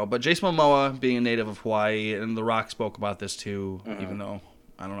 I don't know. But Jason Momoa, being a native of Hawaii, and The Rock spoke about this too, even though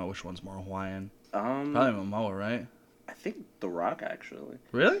I don't know which one's more Hawaiian. Probably Momoa, right? I think The Rock actually.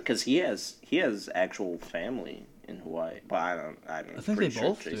 Really? Because he has actual family in Hawaii, but I don't. I think they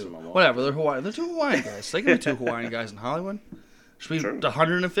both do. Whatever, they're Hawaiian. They're two Hawaiian guys. They can be two Hawaiian guys in Hollywood. Should be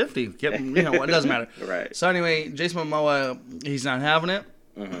 150. Get, it doesn't matter. Right. So anyway, Jason Momoa, he's not having it.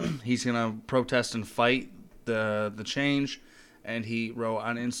 He's gonna protest and fight the change. And he wrote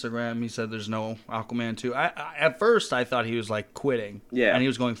on Instagram, he said there's no Aquaman 2. I at first I thought he was like quitting. Yeah. And he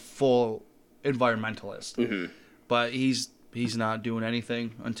was going full environmentalist. But he's not doing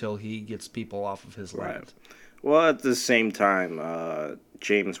anything until he gets people off of his land. Right. Well, at the same time,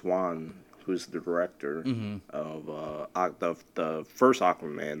 James Wan, who's the director of the first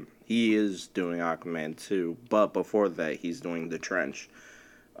Aquaman, he is doing Aquaman 2. But before that, he's doing The Trench.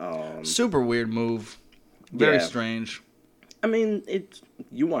 Super weird move. Very strange. I mean,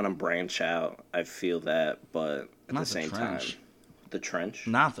 you want to branch out. I feel that, but at the same time, The Trench.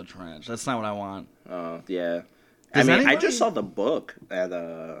 Not The Trench. That's not what I want. Yeah. Does I just saw the book at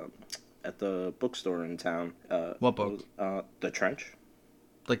the bookstore in town. What book? The Trench.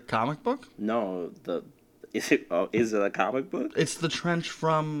 Like comic book? No, is it a comic book? It's The Trench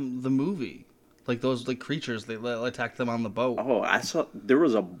from the movie. Like those creatures, they attack them on the boat. Oh, there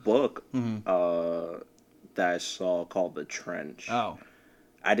was a book that I saw called The Trench. Oh.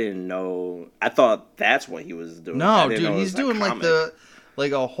 I didn't know. I thought that's what he was doing. No, dude, he's doing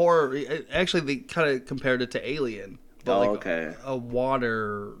like a horror. Actually, they kind of compared it to Alien. But okay. A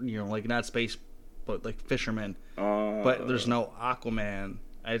water, like not space, but like fisherman. But there's no Aquaman.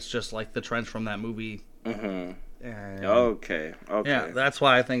 It's just like The Trench from that movie. And okay. yeah, that's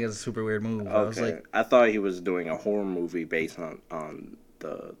why I think it's a super weird move. Okay. I thought he was doing a horror movie based on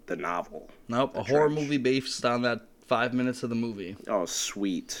the novel. Nope, a horror movie based on that 5 minutes of the movie. Oh,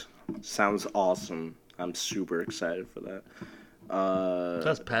 sweet. Sounds awesome. I'm super excited for that.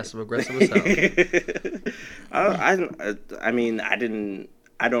 That's passive aggressive as hell.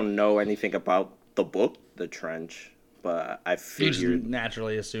 I don't know anything about the book, The Trench, but I figured. You just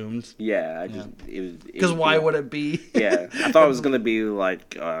naturally assumed. Yeah, because why would it be? Yeah, I thought it was gonna be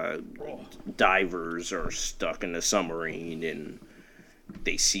like divers are stuck in a submarine and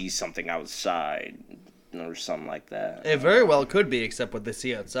they see something outside or something like that. It very well could be, except what they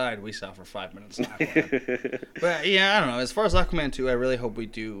see outside, we saw for 5 minutes. But yeah, I don't know. As far as Aquaman 2, I really hope we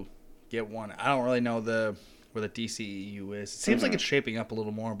do get one. I don't really know where the DCEU is. It seems like it's shaping up a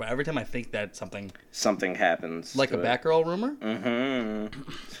little more, but every time I think that something happens, like a Batgirl rumor.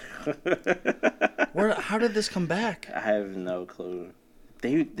 How did this come back? I have no clue.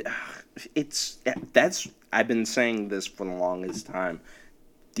 I've been saying this for the longest time.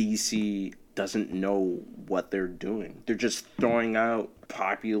 DC doesn't know what they're doing. They're just throwing out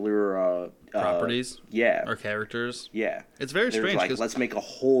popular properties, or characters. Yeah, it's very strange. Like, let's make a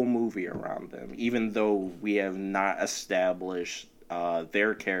whole movie around them, even though we have not established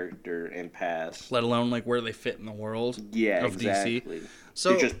their character in past. Let alone like where they fit in the world. Yeah, of exactly. DC.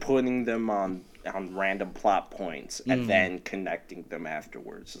 So they're just putting them on on random plot points and then connecting them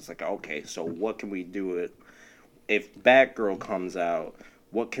afterwards. It's like, okay, so what can we do if Batgirl comes out?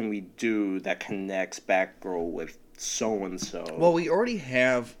 What can we do that connects Batgirl with so and so? Well, we already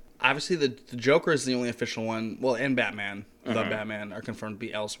have. Obviously, the Joker is the only official one. Well, and Batman, the Batman are confirmed to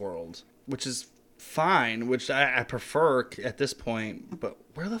be Elseworlds, which is fine. Which I prefer at this point. But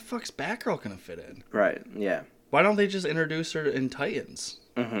where the fuck's Batgirl gonna fit in? Right. Yeah. Why don't they just introduce her in Titans?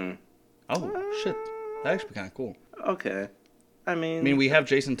 Mm-hmm. Oh shit, that'd actually be kind of cool. Okay. I mean, we have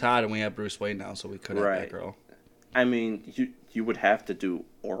Jason Todd and we have Bruce Wayne now, so we could have Batgirl. I mean, you would have to do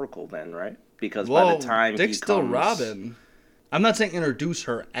Oracle then, right? Because by the time Dick's still Robin. I'm not saying introduce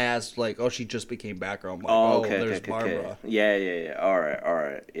her as like, oh, she just became Batgirl. I'm like, there's Barbara. Yeah. All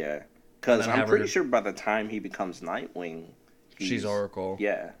right, yeah. Because I'm pretty sure by the time he becomes Nightwing, she's Oracle.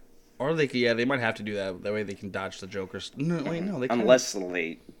 Yeah. Or they might have to do that. That way they can dodge the Joker's. No, wait, no, they can't. Unless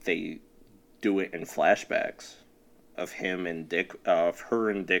they do it in flashbacks of him and Dick, of her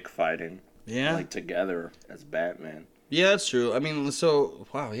and Dick fighting. Yeah. Like together as Batman. Yeah, that's true. I mean, so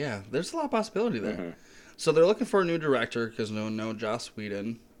wow, yeah, there's a lot of possibility there. Mm-hmm. So they're looking for a new director because no Joss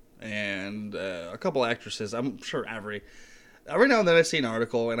Whedon and a couple actresses. I'm sure every now and then I see an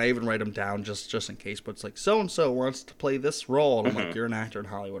article and I even write them down just in case. But it's like so and so wants to play this role, and I'm like, you're an actor in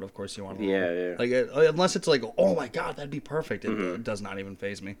Hollywood, of course you want to. Yeah. Like unless it's like, oh my god, that'd be perfect. It does not even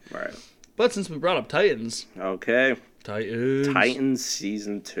faze me. Right. But since we brought up Titans, okay, Titans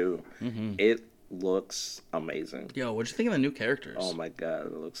season 2, it looks amazing. Yo, what'd you think of the new characters? Oh my god,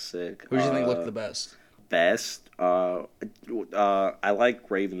 it looks sick. Who do you think looked the best? I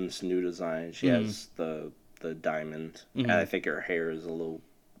like Raven's new design. She has the diamond, and I think her hair is a little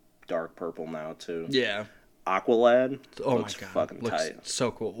dark purple now too. Yeah. Aqualad looks fucking tight. So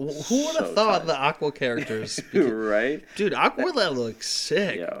cool. Who would have thought the Aqua characters? Right? Dude, Aqualad looks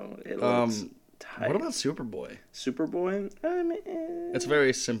sick. Yo, it looks tight. What about Superboy? Superboy? I mean, it's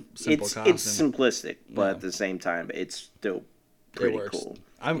very simple costume. It's simplistic, but at the same time, it's still pretty cool.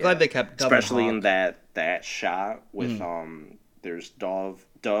 I'm glad they kept especially in that shot with there's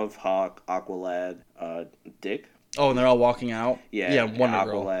Dove, Hawk, Aqualad, Dick. Oh, and they're all walking out. Yeah, Wonder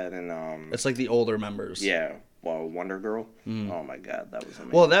Girl. Aqualad and it's like the older members. Yeah, well, Wonder Girl. Oh my god, that was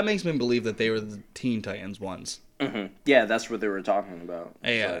amazing. Well, that makes me believe that they were the Teen Titans ones. Mm-hmm. Yeah, that's what they were talking about.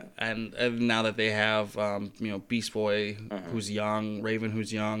 Yeah, and now that they have Beast Boy, who's young, Raven,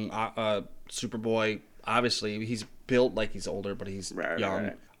 who's young, Superboy. Obviously, he's built like he's older, but he's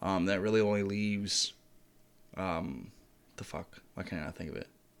young. Right. That really only leaves, the fuck? Why can't I not think of it?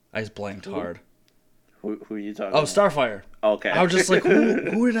 I just blanked hard. Who are you talking about? Starfire. Okay. I was just like,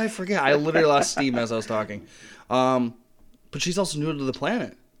 who did I forget? I literally lost steam as I was talking. But she's also new to the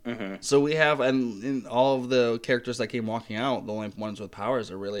planet. Mm-hmm. So we have, and in all of the characters that came walking out, the only ones with powers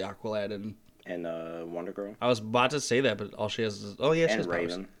are really Aqualad and Wonder Girl. I was about to say that, but all she has is she has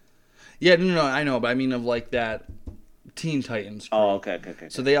Raven. Powers. Yeah, no, I know, but I mean of like that Teen Titans crew. Oh, okay.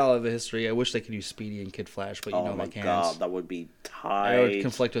 So they all have a history. I wish they could use Speedy and Kid Flash, but they can't. Oh my god, that would be tight. It would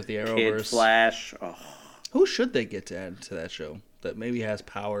conflict with the Arrowverse. Kid Flash. Oh. Who should they get to add to that show that maybe has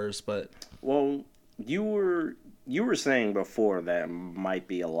powers, but... Well, you were saying before that might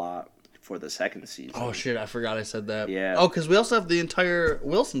be a lot for the second season. Oh shit, I forgot I said that. Yeah. Oh, because we also have the entire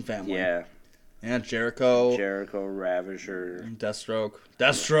Wilson family. Yeah. Yeah, Jericho, Ravager,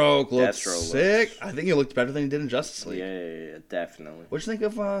 Deathstroke looks sick. I think he looked better than he did in Justice League. Yeah, definitely. What'd you think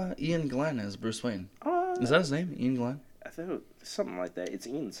of Ian Glenn as Bruce Wayne? Is that his name, Ian Glenn? I thought something like that. It's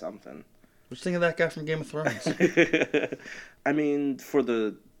Ian something. What'd you think of that guy from Game of Thrones? I mean, for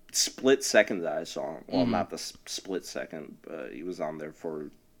the split second that I saw him, well, not the split second, but he was on there for a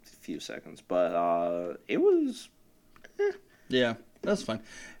few seconds. But it was... Yeah. That's fine.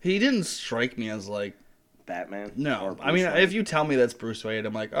 He didn't strike me as like Batman. No, I mean, if you tell me that's Bruce Wayne,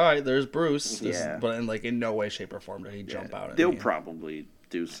 I'm like, all right, there's Bruce. But in no way, shape, or form did he jump out. They'll probably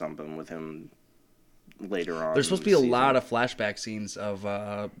do something with him later on. There's supposed to be a lot of flashback scenes of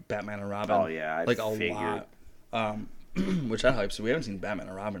Batman and Robin. Oh yeah, I figured. A lot. Which that hypes. So we haven't seen Batman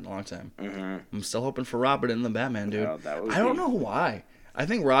and Robin in a long time. Mm-hmm. I'm still hoping for Robin in the Batman, dude. I don't know why. I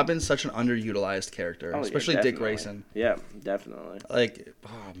think Robin's such an underutilized character, especially Dick Grayson. Yeah, definitely. Like,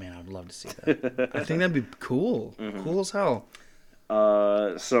 oh man, I'd love to see that. I think that'd be cool. Mm-hmm. Cool as hell.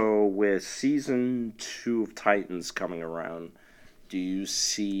 So with season 2 of Titans coming around, do you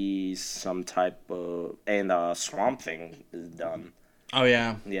see some type of... And Swamp Thing is done. Oh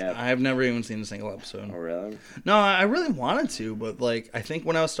yeah, Yeah. I have never even seen a single episode. Oh, really? No, I really wanted to, but like I think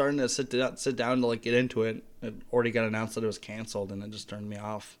when I was starting to sit down to like get into it, it already got announced that it was canceled, and it just turned me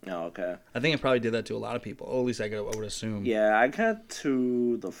off. Oh, okay. I think it probably did that to a lot of people. Or at least I would assume. Yeah, I got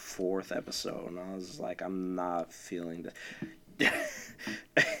to the 4th episode, and I was like, I'm not feeling that.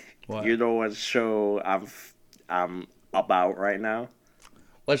 What? You know what show I'm about right now?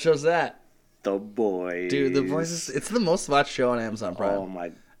 What show's that? The Boys. Dude, The Boys it's the most watched show on Amazon Prime. Oh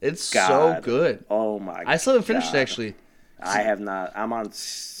my It's God. so good. Oh my I still haven't finished God. it, actually. I have not. I'm on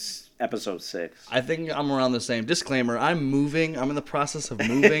episode 6. I think I'm around the same. Disclaimer, I'm moving. I'm in the process of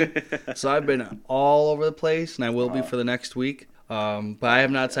moving. So I've been all over the place, and I will be for the next week. But I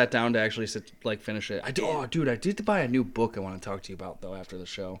have not sat down to actually finish it. I did buy a new book I want to talk to you about, though, after the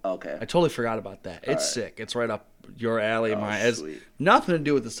show. Okay. I totally forgot about that. It's sick. It's right up your alley. Oh, It's sweet. nothing to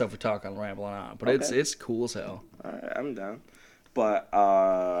do with the stuff we talk on Rambling On, but Okay. it's cool as hell. All right, I'm down. But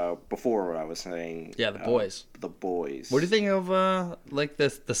before what I was saying. Yeah, The Boys. The Boys. What do you think of like the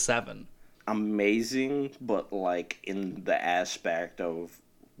Seven? Amazing, but like in the aspect of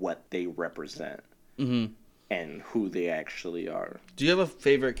what they represent and who they actually are. Do you have a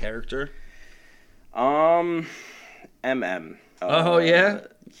favorite character? MM. Oh, yeah?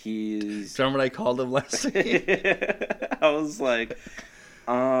 He's. Remember what I called him last week? I was like,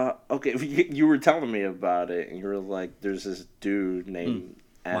 okay, you were telling me about it, and you were like, there's this dude named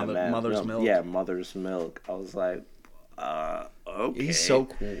Mother's Milk. Yeah, Mother's Milk. I was like, okay. He's so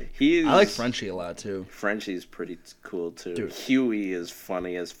cool. He is. I like Frenchie a lot too. Frenchie's pretty cool too. Dude. Huey is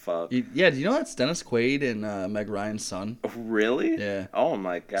funny as fuck. Yeah, do you know that's Dennis Quaid and Meg Ryan's son? Really? Yeah. Oh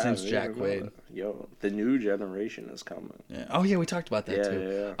my god. His name's I Jack didn't know Quaid. that. Yo, the new generation is coming. Yeah. Oh yeah, we talked about that Yeah,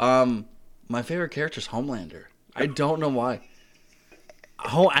 too. yeah. My favorite character is Homelander. I don't know why.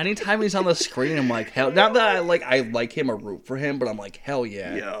 Anytime he's on the screen, I'm like, hell. Not that I like him or root for him, but I'm like, hell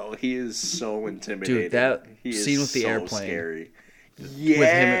yeah. Yo, he is so intimidating. Dude, that he scene is with the so airplane. Scary. With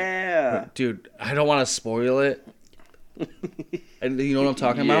Yeah. Dude, I don't want to spoil it. And you know what I'm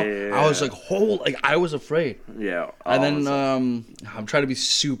talking about? Yeah. I was like, I was afraid. Yeah. And then it's I'm trying to be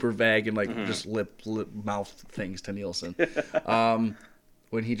super vague and like just lip mouth things to Nielsen.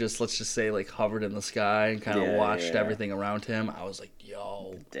 When he just, let's just say, like hovered in the sky and kind of Yeah, watched yeah. everything around him, I was like,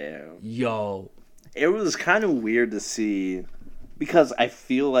 yo, damn. It was kind of weird to see because I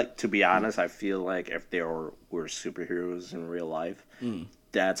feel like, to be honest, if there were superheroes in real life,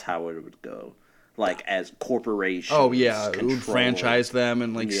 that's how it would go. Like as corporations. Oh yeah, it would control franchise them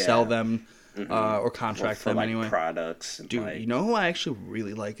and like Yeah. sell them or contract for them like anyway. products. And Dude, like, you know who I actually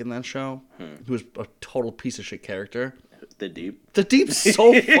really like in that show? Who was a total piece of shit character? the Deep. The Deep's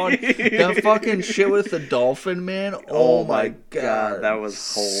so funny. That fucking shit with the dolphin, man. Oh my god, that was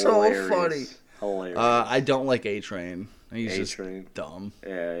hilarious. so funny. Hilarious. I don't like A-Train. He's just A-Train. dumb.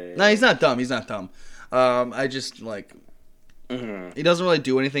 Yeah. No, he's not dumb. He's not dumb. I just like he doesn't really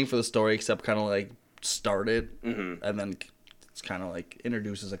do anything for the story except kind of like start it and then it's kind of like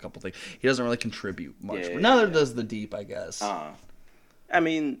introduces a couple things. He doesn't really contribute much. Yeah, But neither does the Deep, I guess. I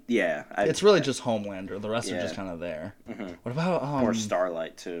mean, yeah. It's really just Homelander. The rest are Yeah. just kind of there. What about or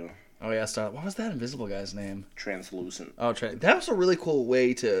Starlight too. Oh yeah, Starlight. What was that invisible guy's name? Translucent. Oh, that was a really cool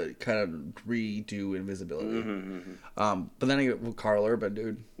way to kind of redo invisibility. But then I get Carl Urban,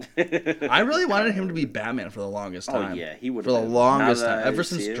 dude. I really wanted him to be Batman for the longest time. Oh yeah, he would For the longest time. Ever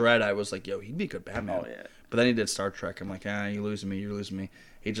since Dread, I was like, yo, he'd be a good Batman. Oh yeah. But then he did Star Trek. I'm like, you're losing me.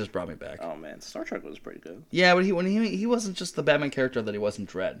 He just brought me back. Oh man, Star Trek was pretty good. Yeah, but he wasn't just the Batman character that he was in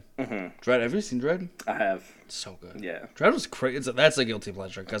Dread. Dread, have you seen Dread? I have. So good. Yeah. Dread was crazy. That's a guilty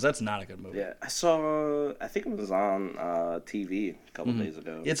pleasure because that's not a good movie. Yeah, I saw. I think it was on TV a couple days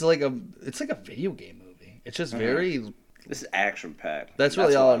ago. It's like a video game movie. It's just very. This is action packed. That's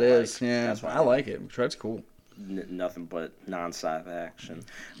really all it I is. like. Yeah, That's what I like it. Dread's cool. Nothing but non-stop action.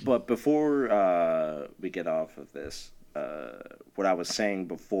 But before we get off of this, what I was saying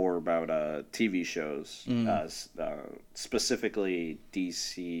before about TV shows, specifically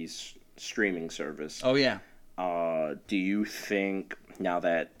DC's streaming service. Oh yeah. Do you think now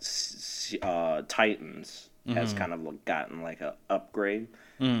that Titans has kind of gotten like a upgrade,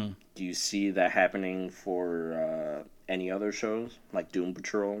 do you see that happening for any other shows like Doom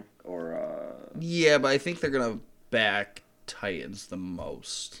Patrol or? Yeah, but I think they're gonna back Titans the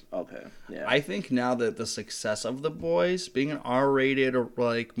most. Okay. Yeah. I think now that the success of The Boys being an R-rated or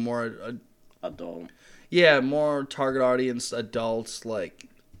like more adult. Yeah, more target audience adults like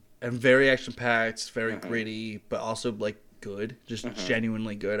and very action packed, very gritty, but also like good, just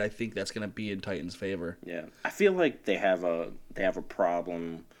genuinely good. I think that's gonna be in Titans' favor. Yeah, I feel like they have a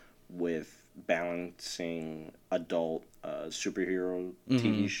problem with balancing adult superhero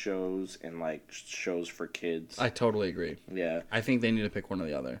TV shows and like shows for kids. I totally agree. Yeah, I think they need to pick one or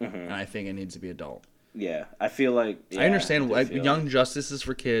the other, and I think it needs to be adult. yeah. I feel like I understand. I feel Young Justice is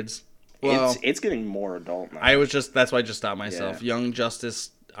for kids. Well, it's getting more adult now. that's why I just stopped myself. Yeah. Young Justice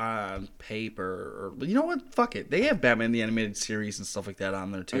on paper, or you know what? Fuck it. They have Batman the Animated Series and stuff like that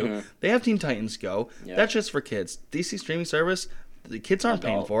on there too. They have Teen Titans Go. Yeah. That's just for kids. DC streaming service, the kids aren't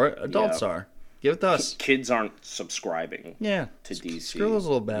paying Adult. for it. Adults Yeah. are. Give it to us. Kids aren't subscribing. Yeah. To DC. Screw those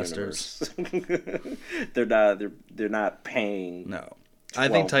little bastards. universe. They're not paying. No.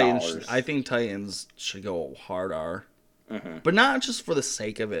 $12. I think Titans should go hard R. But not just for the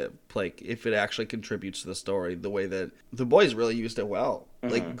sake of it, like if it actually contributes to the story, the way that the boys really used it well.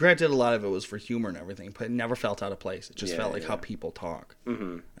 Like, granted, a lot of it was for humor and everything, but it never felt out of place. It just felt like how people talk.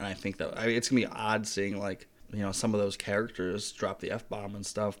 And I think that it's gonna be odd seeing like some of those characters drop the F-bomb and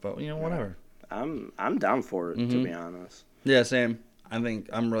stuff, but whatever. I'm down for it, to be honest. Yeah, same. I think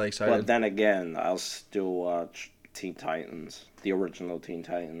I'm really excited. But then again, I'll still watch Teen Titans, the original Teen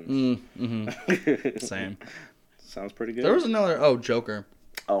Titans. Same. Sounds pretty good. There was another Joker.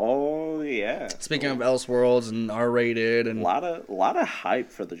 Oh yeah. Speaking of Elseworlds and R-rated and a lot of hype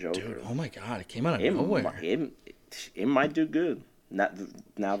for the Joker. dude, oh my god, it came out of nowhere. It might do good.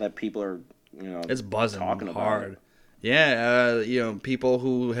 Now that people are It's buzzing talking about hard. it. Yeah, people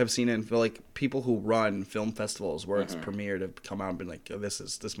who have seen it and feel like people who run film festivals where it's premiered have come out and been like, oh,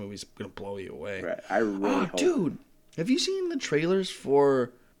 this movie's gonna blow you away. Right. I really hope. Dude, have you seen the trailers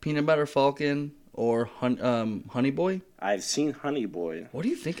for Peanut Butter Falcon or Honey Boy? I've seen Honey Boy. What do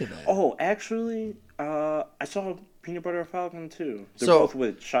you think of that? Oh, actually, I saw Peanut Butter Falcon too. They're So- both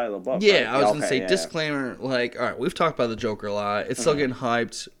with Shia LaBeouf. Yeah, right? I was gonna say yeah. disclaimer. Like, all right, we've talked about the Joker a lot. It's still getting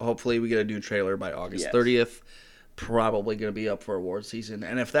hyped. Hopefully, we get a new trailer by August Yes. 30th. Probably gonna be up for award season,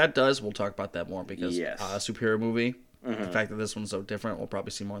 and if that does, we'll talk about that more because Yes. superhero movie. The fact that this one's so different, we'll probably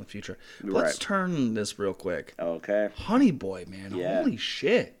see more in the future. But let's Right. turn this real quick. Okay. Honey Boy, man, Yeah. holy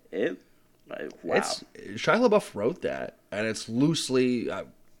shit! Wow. It's Shia LaBeouf wrote that, and it's loosely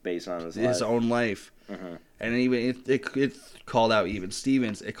Based on his his life. own life. And even it called out even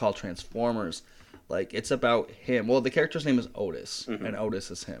Stevens. It called Transformers. Like, it's about him. Well, the character's name is Otis, and Otis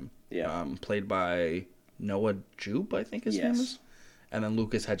is him. Yeah. Played by Noah Jupe, I think his name Yes. is. And then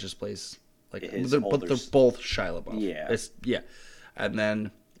Lucas Hedges plays like, His but older they're both Shia LaBeouf. Yeah. And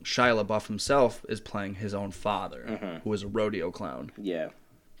then Shia LaBeouf himself is playing his own father, who is a rodeo clown. Yeah.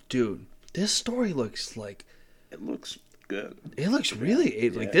 Dude, this story looks like It looks good. it looks really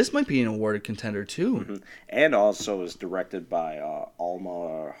like this might be an awarded contender too. And also is directed by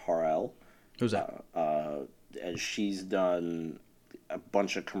Alma Harrell. Who's that? And she's done a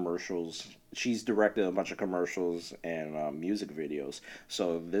bunch of commercials. She's directed a bunch of commercials and music videos.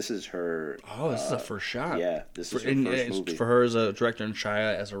 So this is her. This is a first shot. Yeah, this is her and first it's movie. for her as a director and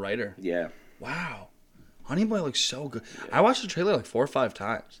Shia as a writer. Yeah. Wow. Honey Boy looks so good. I watched the trailer like 4 or 5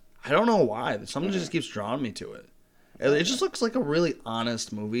 times. I don't know why. Something just keeps drawing me to it. It just looks like a really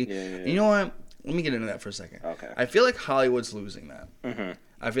honest movie. Yeah. You know what? Let me get into that for a second. Okay. I feel like Hollywood's losing that.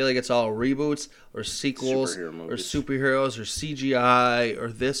 I feel like it's all reboots or sequels Superhero or movies. superheroes or CGI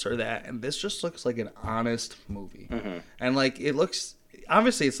or this or that. And this just looks like an honest movie. And like it looks...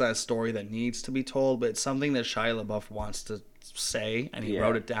 Obviously, it's not a story that needs to be told, but it's something that Shia LaBeouf wants to say, and he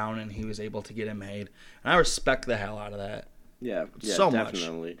wrote it down, and he was able to get it made. And I respect the hell out of that. Yeah. So much.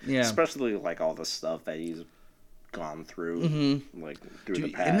 definitely. Yeah. Especially like all the stuff that he's gone through, like through the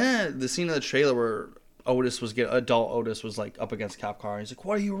past. And then the scene of the trailer where adult Otis was like up against a cop car. He's like,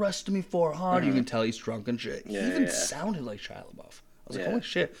 "What are you arresting me for, huh?" You can tell he's drunk and shit. He even sounded like Shia LaBeouf. I was like, "Holy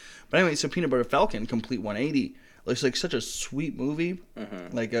shit!" But anyway, so Peanut Butter Falcon, complete 180, looks like such a sweet movie,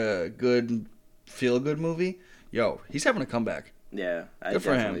 like a good feel-good movie. Yo, he's having a comeback. Yeah, I Good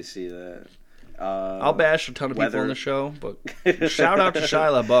for him. definitely see that. I'll bash a ton of people on the show, but shout out to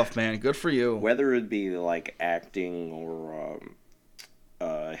Shia LaBeouf, man. Good for you. Whether it be like acting or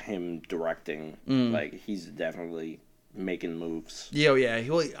him directing, like he's definitely making moves. Yeah.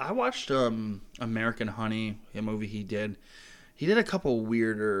 I watched American Honey, a movie he did. He did a couple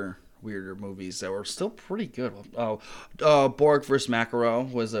weirder movies that were still pretty good. Borg vs.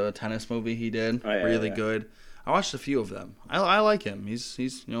 McEnroe was a tennis movie he did. Really good. I watched a few of them. I like him. He's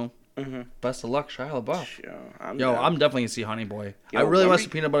best of luck, Shia LaBeouf. I'm definitely gonna see Honey Boy. I really want to see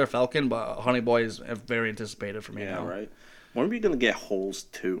Peanut Butter Falcon, but Honey Boy is very anticipated for me now. Right. When are we gonna get Holes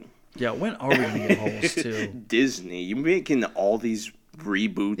 2? Yeah, when are we gonna get Holes 2? Disney, you making all these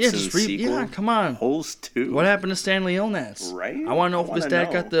reboots and sequels? Yeah, come on. Holes 2. What happened to Stanley Illness? Right. I want to know if his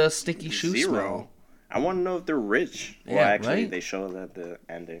dad got the stinky shoe smell. I want to know if they're rich. Well, Yeah, actually, right? they show that the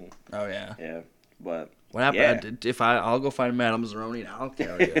ending. Oh yeah. Yeah, but What happened? Yeah. I'll go find Madame Zeroni and I'll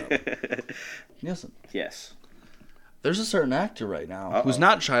carry it up. Listen, Yes. there's a certain actor right now who's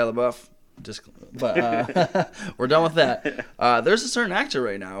not Shia LaBeouf, but we're done with that. There's a certain actor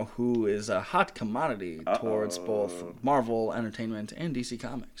right now who is a hot commodity towards both Marvel Entertainment and DC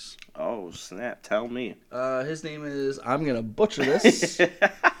Comics. Oh, snap. Tell me. His name is, I'm going to butcher this.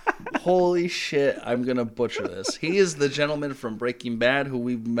 Holy shit, I'm going to butcher this. He is the gentleman from Breaking Bad who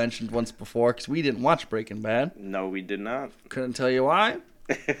we've mentioned once before because we didn't watch Breaking Bad. No, we did not. Couldn't tell you why.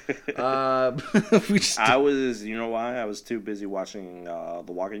 I was, you know why? I was too busy watching The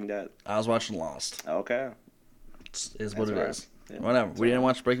Walking Dead. I was watching Lost. Okay. Is what it is. Yeah, whatever. We didn't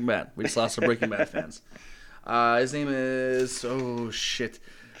watch Breaking Bad. We just lost our Breaking Bad fans. His name is,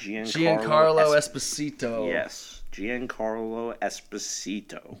 Giancarlo Esposito. Yes, Giancarlo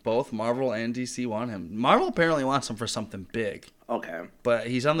Esposito. Both Marvel and DC want him. Marvel apparently wants him for something big. Okay. But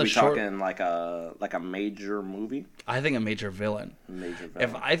he's on the talking like a major movie? I think a major villain. Major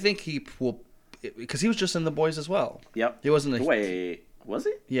villain. I think he will, because he was just in The Boys as well. Yep. He wasn't a... Wait, was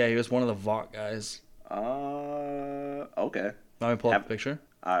he? Yeah, he was one of the Vought guys. Okay. Let me pull up the picture.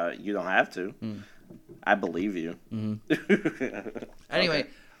 You don't have to. I believe you. Mm-hmm. Anyway, okay.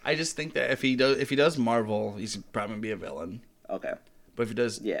 I just think that if he does Marvel, he's probably gonna be a villain. Okay. But if he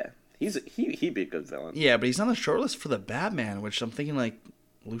does, yeah, he'd be a good villain. Yeah, but he's on the shortlist for the Batman, which I'm thinking like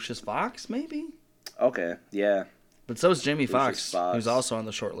Lucius Fox maybe. Okay. Yeah. But so is Jamie Foxx, who's also on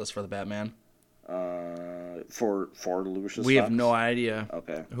the shortlist for the Batman. For Lucius Fox? We have no idea.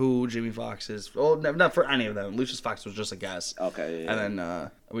 Okay. Who Jamie Foxx is. Well, not for any of them. Lucius Fox was just a guess. Okay. Yeah. And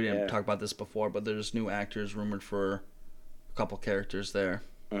then we didn't talk about this before, but there's new actors rumored for a couple characters there.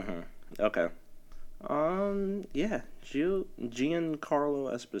 Okay. Yeah.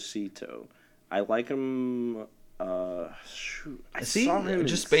 Giancarlo Esposito. I like him. I saw him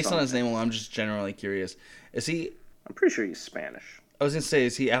just based on his name alone, I'm just generally curious. Is he? I'm pretty sure he's Spanish. I was gonna say,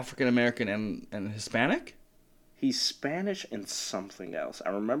 is he African American and Hispanic? He's Spanish and something else. I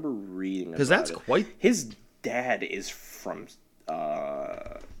remember reading because that's quite. His dad is from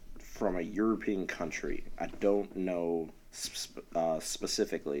a European country. I don't know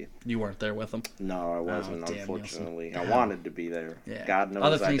specifically. You weren't there with him? No, I wasn't. Unfortunately, I wanted to be there. Yeah. God knows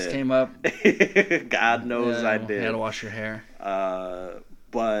other things came up. God knows I did. You had to wash your hair.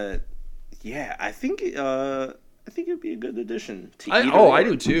 But yeah, I think it'd be a good addition to I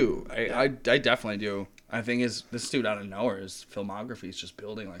do too. I definitely do. I think this dude out of nowhere, his filmography is just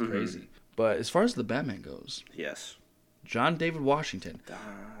building like crazy. But as far as the Batman goes, yes, John David Washington.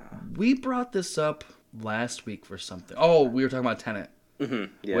 We brought this up last week for something. Oh, we were talking about Tenet,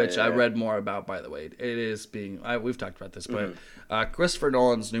 which I read more about, by the way. It is being we've talked about this, but Christopher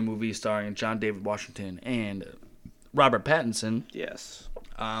Nolan's new movie starring John David Washington and Robert Pattinson. Yes.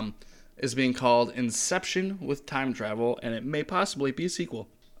 Is being called Inception with time travel, and it may possibly be a sequel.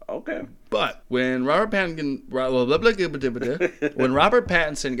 Okay. But when Robert Pattinson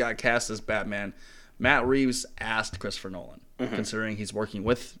got cast as Batman, Matt Reeves asked Christopher Nolan, considering he's working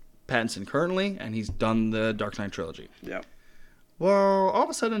with Pattinson currently, and he's done the Dark Knight trilogy. Yeah. Well, all of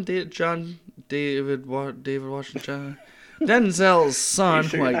a sudden, David Washington, Denzel's son,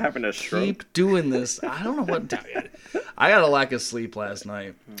 keep doing this. I don't know what to tell you. I got a lack of sleep last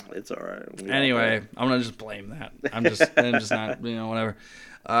night. It's all right. Anyway, I'm gonna just blame that. I'm just not, whatever.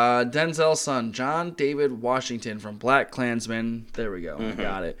 Denzel's son, John David Washington from BlacKkKlansman. There we go. I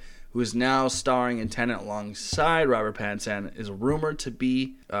got it. Who is now starring in Tenet alongside Robert Pattinson, is rumored to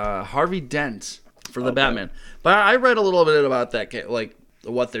be Harvey Dent for the Batman. But I read a little bit about that, like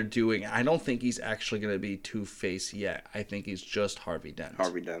what they're doing. I don't think he's actually going to be Two-Face yet. I think he's just Harvey Dent.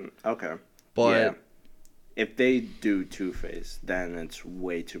 Harvey Dent. Okay. But yeah. If they do Two-Face, then it's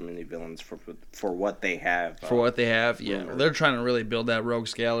way too many villains for what they have. For what they have, yeah. They're trying to really build that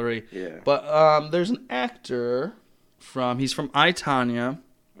rogues gallery. Yeah. But there's an actor he's from I, Tonya.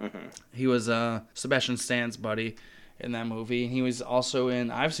 He was Sebastian Stan's buddy in that movie. He was also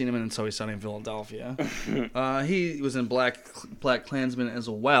I've seen him in It's Always Sunny in Philadelphia. He was in BlacKkKlansman as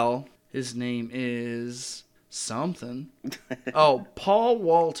well. His name is something. Paul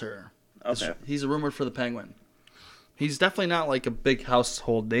Walter. Okay. He's rumored for the Penguin. He's definitely not like a big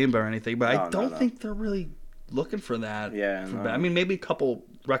household name or anything, but I don't think they're really looking for that. Yeah. I mean, maybe a couple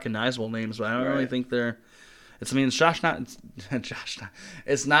recognizable names, but I don't really think they're. It's not Josh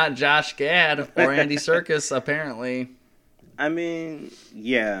Gad or Andy Serkis, apparently. I mean,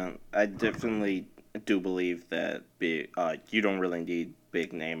 yeah, I definitely do believe that you don't really need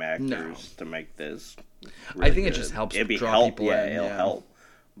big name actors to make this. Really I think it just helps draw people in. It'll help.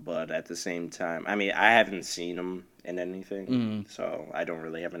 But at the same time, I mean, I haven't seen him in anything, so I don't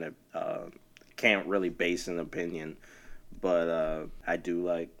really have a can't really base an opinion, but I do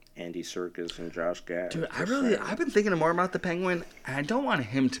like Andy Serkis and Josh Gad. Dude, I've been thinking more about the Penguin, and I don't want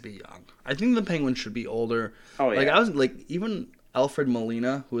him to be young. I think the Penguin should be older. Oh, yeah. Like, I was, like, even Alfred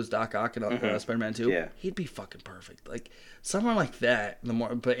Molina, who was Doc Ock in Spider-Man 2, Yeah. he'd be fucking perfect. Like, someone like that,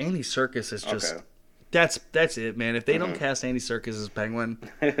 but Andy Serkis is just... Okay. That's it, man. If they don't cast Andy Serkis as Penguin,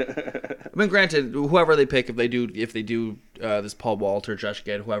 I mean, granted, whoever they pick, if they do this Paul Walter, Josh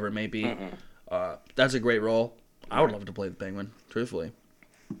Gad, whoever it may be, that's a great role. I would love to play the Penguin, truthfully.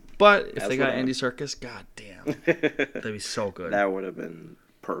 But if they got Andy Serkis, god damn, that'd be so good. That would have been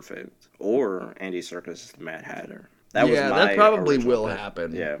perfect. Or Andy Serkis is the Mad Hatter. That probably will pick.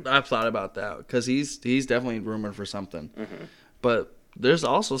 happen. Yeah, I've thought about that because he's definitely rumored for something. But there's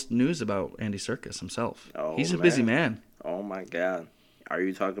also news about Andy Serkis himself. Oh, he's a busy man. Oh my god. Are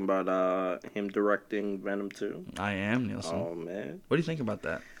you talking about him directing Venom 2? I am, Nielsen. Oh man. What do you think about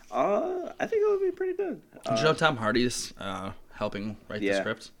that? I think it would be pretty good. Did you know Tom Hardy's helping write the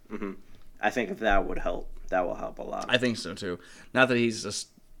script? I think that would help. That will help a lot. I think so too. Not that he's just.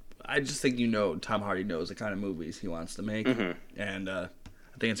 I just think Tom Hardy knows the kind of movies he wants to make, and I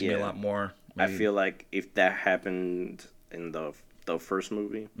think it's gonna be a lot more. I feel like if that happened in the first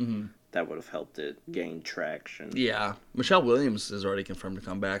movie, that would have helped it gain traction. Yeah, Michelle Williams is already confirmed to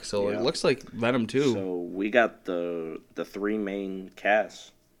come back, so it looks like Venom 2. So we got the three main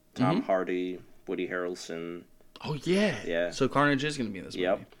casts: Tom Hardy, Woody Harrelson. Oh yeah, yeah. So Carnage is gonna be in this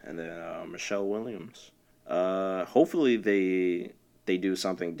movie. And then Michelle Williams. Hopefully they do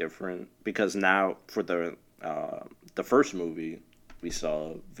something different, because now for the first movie we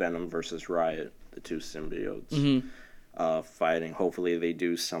saw Venom versus Riot, the two symbiotes. Fighting. Hopefully they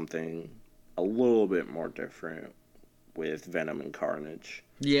do something a little bit more different with Venom and Carnage.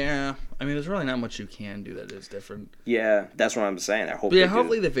 Yeah, I mean, there's really not much you can do that is different. Yeah, that's what I'm saying. I hope.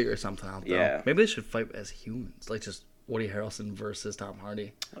 Hopefully they figure something out. Though. Yeah, maybe they should fight as humans, like just Woody Harrelson versus Tom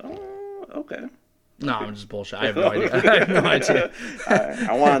Hardy. Oh, okay. No, I'm just bullshit. I have no idea. I have no idea.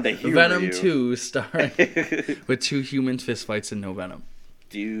 I wanted to hear Venom 2 starring with two human fistfights and no Venom.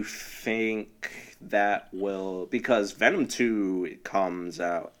 Do you think that will, because Venom 2 comes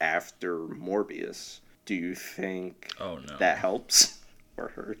out after Morbius, do you think that helps or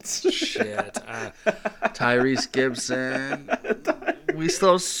hurts? Shit. Tyrese Gibson. We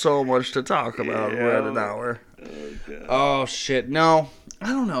still have so much to talk about. We're at an hour. Oh, shit. No. I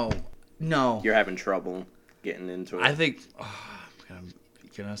don't know. No. You're having trouble getting into it. I think... I'm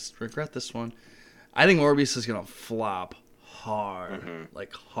going to regret this one. I think Morbius is going to flop hard.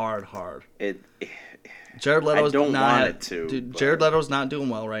 Like, hard. Jared Leto's Jared Leto's not doing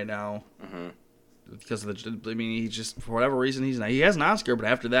well right now. Because of the... I mean, he just... For whatever reason, he's not... He has an Oscar, but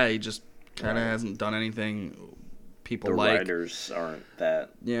after that, he just kind of hasn't done anything people like. The writers aren't that...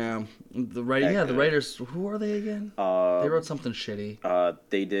 Yeah. The writers... Who are they again? They wrote something shitty.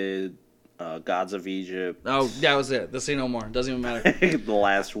 They did... Gods of Egypt. Oh, that was it. Say no more. Doesn't even matter. The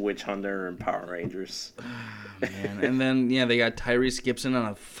Last Witch Hunter and Power Rangers. Man. And then, they got Tyrese Gibson on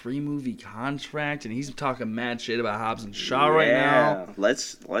a 3-movie contract, and he's talking mad shit about Hobbs and Shaw right now.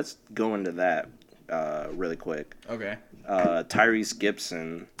 Let's go into that really quick. Okay. Tyrese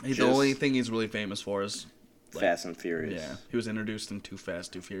Gibson. The only thing he's really famous for is... Fast and Furious. Yeah. He was introduced in Too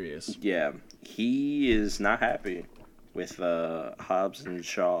Fast, Too Furious. Yeah. He is not happy with Hobbs and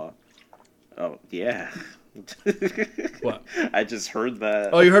Shaw. Oh, yeah. What? I just heard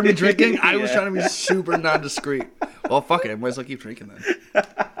that. Oh, you heard me drinking? I was trying to be super non-discreet. Well, fuck it. I might as well keep drinking then.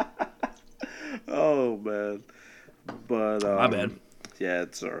 Oh, man. But, my bad. Yeah,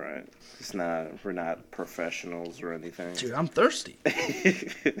 it's all right. We're not professionals or anything. Dude, I'm thirsty.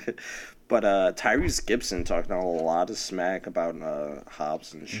 But Tyrese Gibson talking a lot of smack about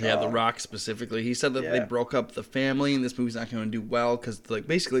Hobbs and Shaw. Yeah, The Rock specifically. He said that they broke up the family and this movie's not going to do well because,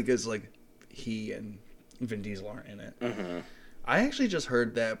 basically because, he and Vin Diesel aren't in it. I actually just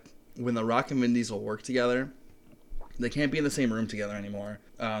heard that when The Rock and Vin Diesel work together, they can't be in the same room together anymore.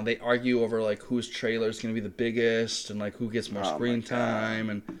 They argue over, whose trailer is going to be the biggest and, who gets more screen time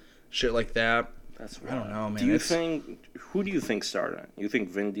and shit like that. I don't know, man. Who do you think started it? You think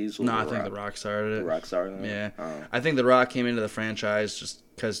Vin Diesel? No, I think The Rock started it. The Rock started it? Yeah. Oh. I think The Rock came into the franchise just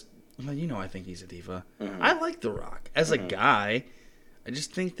because, I think he's a diva. I like The Rock. As a guy, I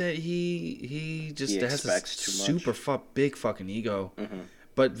just think that he has this super big fucking ego.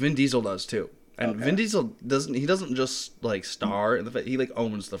 But Vin Diesel does too. And Vin Diesel doesn't just star in he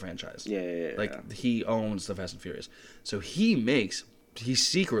owns the franchise. Yeah. He owns the Fast and Furious. So he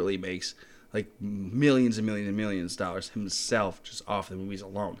secretly makes millions and millions and millions of dollars himself just off the movies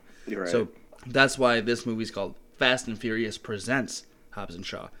alone. You're right. So that's why this movie's called Fast and Furious Presents Hobbs and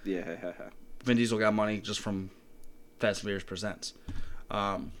Shaw. Yeah. Vin Diesel got money just from Fast and Furious Presents.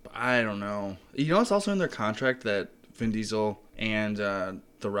 But I don't know. You know, it's also in their contract that Vin Diesel and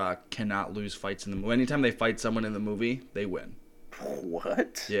The Rock cannot lose fights in the movie. Anytime they fight someone in the movie, they win.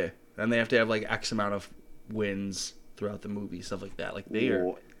 What? Yeah, and they have to have like X amount of wins throughout the movie, stuff like that. Like they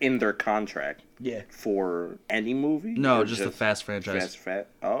are in their contract. Yeah. For any movie? No, just the Fast franchise.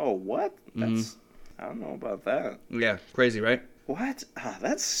 Oh, what? That's I don't know about that. Yeah, crazy, right? What?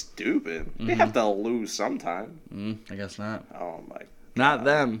 That's stupid. They have to lose sometime. I guess not. Oh my. Not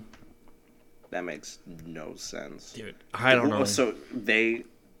them. That makes no sense. Dude, I don't know. So they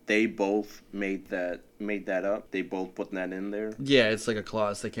both made that up. They both put that in there. Yeah, it's like a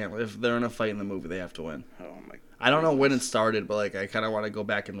clause. They can't. If they're in a fight in the movie, they have to win. Oh my. I don't know when it started, but like I kind of want to go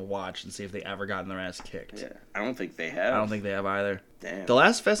back and watch and see if they ever gotten their ass kicked. Yeah, I don't think they have. I don't think they have either. Damn. The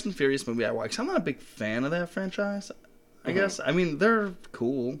last Fast and Furious movie I watched, I'm not a big fan of that franchise. I guess. I mean, they're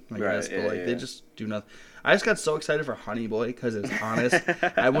cool, I guess, but like they just do nothing. I just got so excited for Honey Boy because it's honest.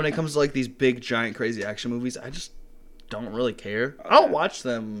 When it comes to like these big, giant, crazy action movies, I just don't really care. Okay. I'll watch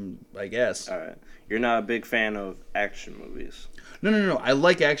them, I guess. All right. You're not a big fan of action movies. No. I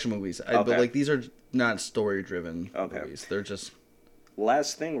like action movies, but like these are not story-driven movies. They're just.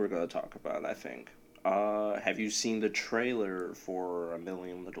 Last thing we're gonna talk about, I think. Have you seen the trailer for A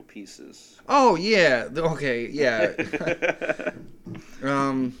Million Little Pieces? Oh yeah. Okay. Yeah.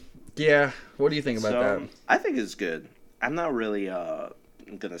 Yeah. What do you think about that? I think it's good. I'm not really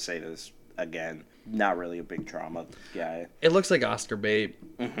gonna say this again. Not really a big drama guy. It looks like Oscar bait.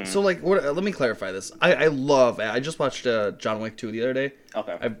 So like, what? Let me clarify this. I just watched John Wick 2 the other day.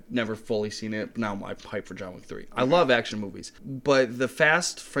 Okay. I've never fully seen it, but now I'm hyped for John Wick 3. I love action movies, but the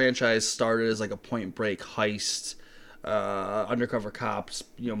Fast franchise started as like a Point Break heist, undercover cops,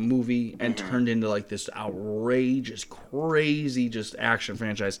 movie, and turned into like this outrageous, crazy, just action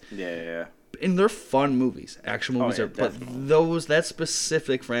franchise. Yeah. And they're fun movies. Action movies are, definitely. but that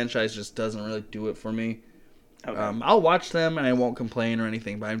specific franchise just doesn't really do it for me. Okay. I'll watch them and I won't complain or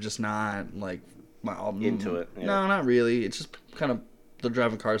anything, but I'm just not like into it. Yeah. No, not really. It's just kind of they're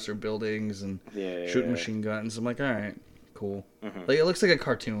driving cars through buildings and shooting machine guns. I'm like, all right, cool. Like it looks like a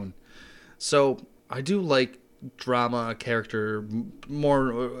cartoon. So I do like drama, character,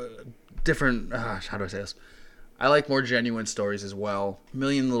 more different. How do I say this? I like more genuine stories as well.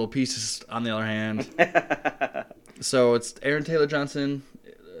 Million Little Pieces, on the other hand. So it's Aaron Taylor Johnson,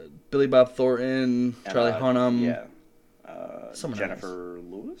 Billy Bob Thornton, Charlie Hunnam. Yeah. Jennifer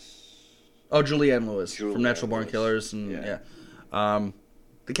Lewis? Oh, Julianne Lewis from Natural Born Killers. And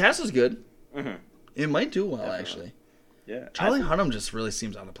the cast is good. It might do well, actually. Yeah. Charlie Hunnam just really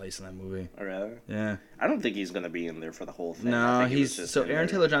seems out of place in that movie. Oh, really? Yeah. I don't think he's going to be in there for the whole thing. No, Aaron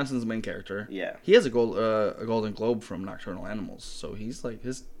Taylor Johnson's the main character. Yeah. He has a Golden Globe from Nocturnal Animals, so he's like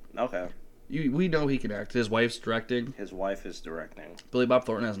his. Okay. We know he can act. His wife's directing. His wife is directing. Billy Bob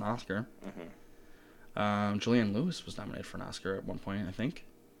Thornton has an Oscar. Julianne Lewis was nominated for an Oscar at one point, I think.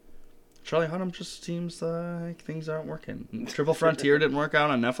 Charlie Hunnam just seems like things aren't working. Triple Frontier didn't work out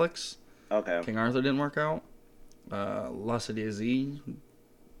on Netflix. Okay. King Arthur didn't work out. La City Z,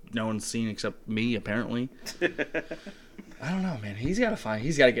 no one's seen except me, apparently. I don't know, man. He's got to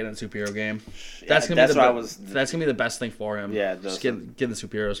get in the superhero game. That's gonna be the best thing for him. Yeah, just get in the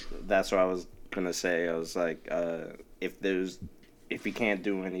superheroes. That's what I was gonna say. I was like, if he can't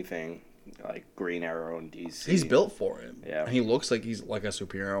do anything like Green Arrow and DC, he's built for it. Yeah, and he looks like he's like a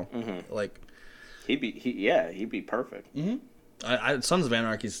superhero. Like he'd be perfect. Sons of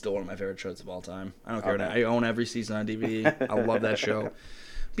Anarchy is still one of my favorite shows of all time. I don't care. I own every season on DVD. I love that show.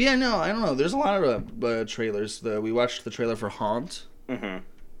 But yeah, no, I don't know. There's a lot of trailers. We watched the trailer for Haunt. Which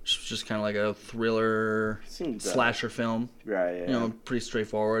was just kind of like a thriller slasher film. Right, yeah. Pretty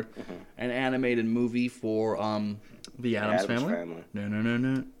straightforward. An animated movie for the Addams Family.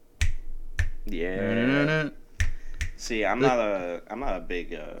 No. Yeah. No. See, I'm not a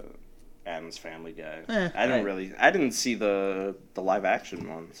big Addams Family guy. I didn't see the live action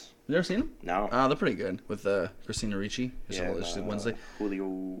ones. You ever seen them? No. They're pretty good with Christina Ricci. Wednesday.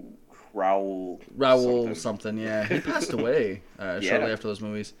 Julio Raul something. Yeah, he passed away shortly after those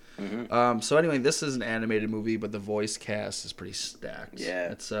movies. So anyway, this is an animated movie, but the voice cast is pretty stacked.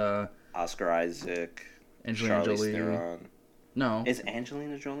 Yeah, it's Oscar Isaac, Angelina Jolie. Theron. No. Is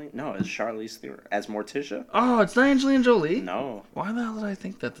Angelina Jolie? No, it's Charlize Theron as Morticia. Oh, it's not Angelina Jolie? No. Why the hell did I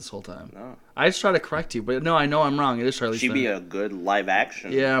think that this whole time? No. I just try to correct you, but no, I know I'm wrong. It is Charlize Theron. She'd be a good live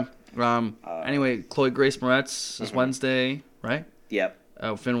action. Yeah. Anyway, Chloe Grace Moretz is Wednesday, right? Yep.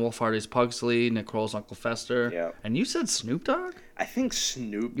 Finn Wolfhard is Pugsley, Nick Kroll's Uncle Fester. Yeah. And you said Snoop Dogg? I think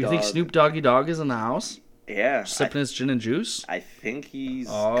Snoop Dogg. You think Snoop Doggy Dogg is in the house? Yeah. Sipping his gin and juice? I think he's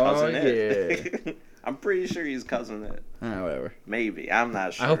Oh, cousin it. I'm pretty sure he's cousin it. Whatever. Maybe. I'm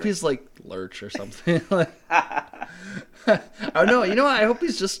not sure. I hope he's like Lurch or something. Oh no, you know what? I hope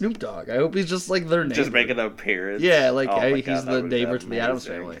he's just Snoop Dogg. I hope he's just like their neighbor. Just making an appearance. Yeah, like Oh my he's God, the that would be neighbor to the Addams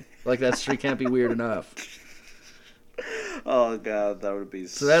amazing. family. Like that street can't be weird enough. Oh god, that would be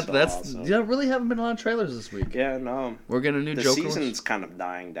So that's awesome. yeah. Really haven't been a lot of trailers this week. Yeah, no. We're getting a new The Joker. season's kind of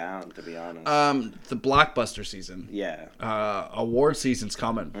dying down, to be honest. The blockbuster season. Yeah. Award season's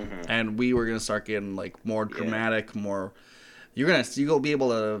coming, Mm-hmm. and we were gonna start getting like more dramatic, more. You'll be able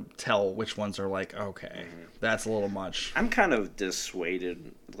to tell which ones are like okay, that's a little much. I'm kind of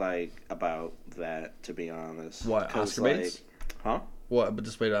dissuaded, like, about that, to be honest. What, 'Cause, Oscar baits? Huh? What? But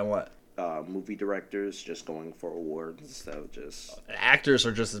just wait on what? Movie directors just going for awards instead of just... Actors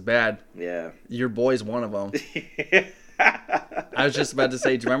are just as bad. Yeah. Your boy's one of them. I was just about to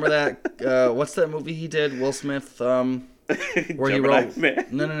say, do you remember that? What's that movie he did? Will Smith, where he Gemini wrote Man.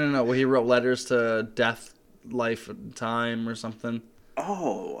 no, where he wrote letters to death, life, and time, or something.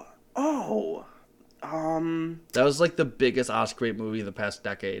 Oh. That was like the biggest Oscar bait movie of the past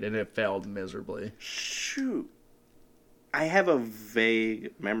decade, and it failed miserably. Shoot. I have a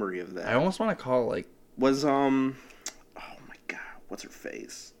vague memory of that. I almost want to call it like Was, oh my god, what's her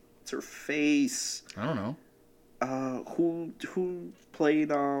face? What's her face? I don't know. Who played,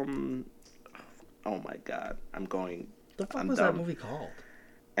 oh my god, I'm going... What the fuck I'm was dumb. that movie called?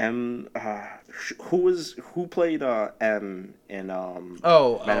 Who played M in Emma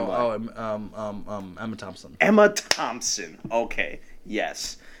Thompson. Emma Thompson. Okay,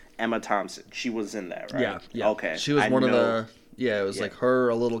 yes, Emma Thompson. She was in that, right? Yeah. Okay, She was I one of know- the. Yeah, it was Yeah. like her,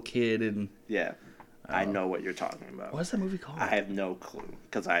 a little kid, and Yeah, I know what you're talking about. what's that movie called? I have no clue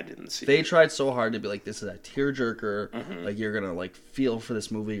because I didn't see They it. tried so hard to be like, this is a tearjerker. Mm-hmm. Like you're gonna like feel for this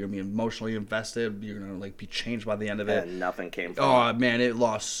movie. You're gonna be emotionally invested. You're gonna like be changed by the end of it. And nothing came from Oh it. man, it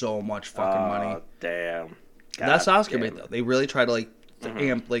lost so much fucking money. Damn. That's God Oscar damn bait it. though. They really try to like Mm-hmm.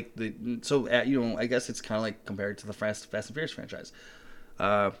 amp like the I guess it's kind of like compared to the Fast and Furious franchise.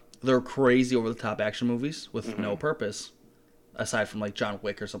 They're crazy over the top action movies with Mm-hmm. no purpose, aside from like John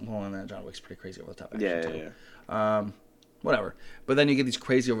Wick or something like that. John Wick's pretty crazy over the top action Yeah. too. Whatever. But then you get these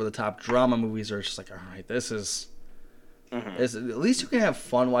crazy over the top drama movies that are just like, all right, this is. At least you can have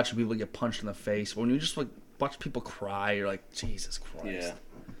fun watching people get punched in the face. When you just like watch people cry, you're like, Jesus Christ.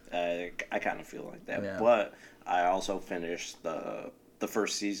 Yeah. I kind of feel like that. Yeah. But I also finished the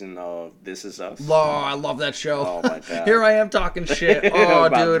first season of This Is Us. Oh, I love that show. Oh, my God. Here I am talking shit. Oh,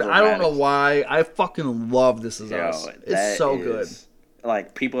 About dude, I don't know dramatics. why. I fucking love This Is Yo, Us. that It's so good. is-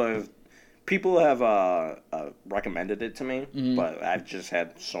 Like people have recommended it to me, Mm-hmm. but I've just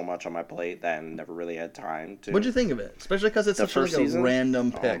had so much on my plate that I never really had time to. What'd you think of it? Especially because it's The such like first a season?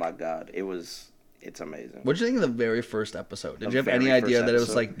 random Oh pick. my god, it's amazing. What'd you think of the very first episode? Did The you have any very idea first that it was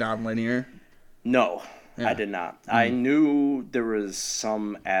episode? like non-linear? No, Yeah. I did not. I knew there was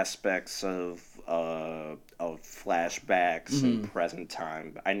some aspects of flashbacks in present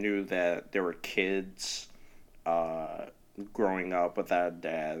time. I knew that there were kids growing up without a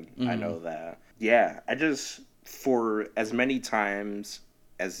dad. I know that. Yeah, I just, for as many times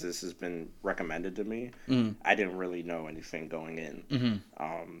as this has been recommended to me, I didn't really know anything going in.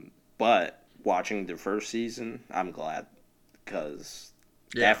 But watching the first season, I'm glad because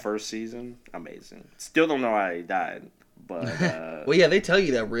Yeah. that first season, amazing. Still don't know how he died, but Well, yeah, they tell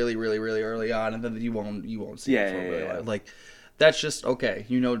you that really, really, really early on, and then you won't see Yeah, it for a yeah, really yeah. long. Like that's just okay.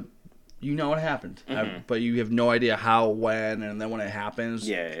 You know what happened, but you have no idea how, when, and then when it happens,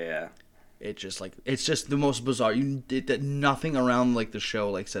 yeah. it just like it's just the most bizarre. That nothing around like the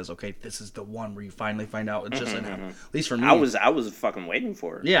show like says, okay, this is the one where you finally find out. It just didn't happen. At least for me, I was fucking waiting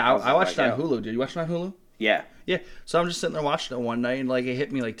for it. Yeah, was I watched like, it on yo. Hulu. Did you watch it on Hulu? Yeah, Yeah. So I'm just sitting there watching it one night, and like it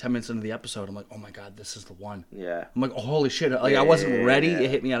hit me like 10 minutes into the episode. I'm like, oh my god, this is the one. yeah. I'm like, oh, holy shit! Like I wasn't ready. Yeah. It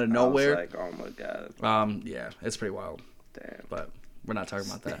hit me out of I was nowhere. like, oh my god, Yeah, it's pretty wild. damn. But we're not talking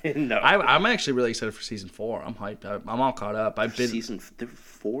about that. No. I'm actually really excited for season 4. I'm hyped. I'm all caught up. I've been Season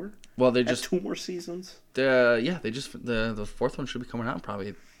 4? well. They Just just 2 more seasons? the fourth one should be coming out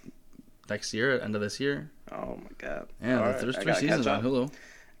probably next year, end of this year. Oh my god. Yeah, All right, there's I 3 gotta seasons catch on up. Hulu.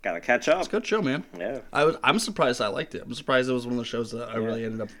 Gotta catch up. It's a good show, man. Yeah. I'm surprised I liked it. I'm surprised it was one of the shows that I really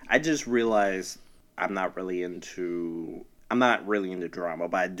ended up. I just realized I'm not really into drama,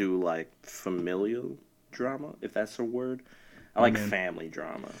 but I do like familial drama, if that's a word. I like family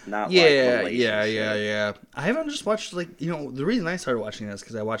drama, not like relationship. I haven't just watched like the reason I started watching this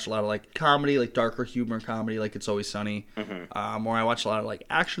because I watched a lot of like comedy, like darker humor comedy, like It's Always Sunny, or I watch a lot of like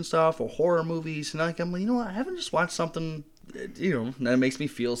action stuff or horror movies, and like I'm like, I haven't just watched something that makes me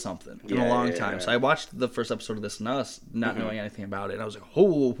feel something in a long time. So I watched the first episode of this not knowing anything about it. And I was like,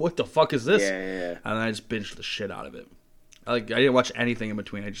 oh, what the fuck is this? Yeah. And then I just binged the shit out of it. I didn't watch anything in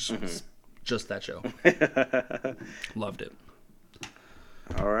between. I just that show. Loved it.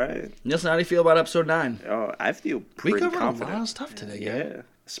 All right. Nielsen, how do you feel about episode 9? Oh, I feel pretty confident. We covered a lot of stuff today. Yeah.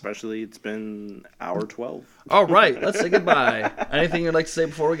 Especially it's been hour 12. All right, let's say goodbye. Anything you'd like to say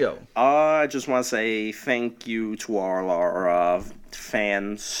before we go? I just want to say thank you to all our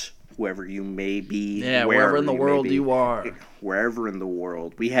fans, whoever you may be. Yeah, wherever in the world you are. Wherever in the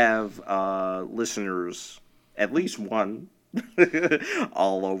world. We have listeners, at least one,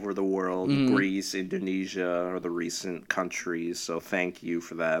 all over the world. Greece, Indonesia are the recent countries, so thank you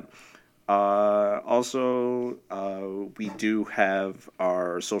for that. Also, we do have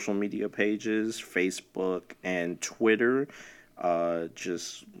our social media pages, Facebook and Twitter.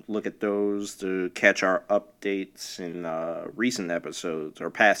 Just look at those to catch our updates in recent episodes, or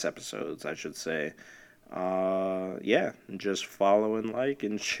past episodes, I should say. Just follow and like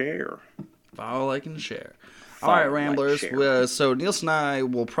and share. Follow, like, and share. All right, Ramblers. So Nielsen and I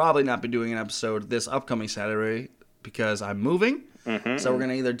will probably not be doing an episode this upcoming Saturday because I'm moving. So we're going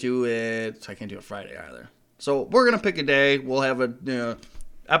to either do it... I can't do it Friday either. So we're going to pick a day. We'll have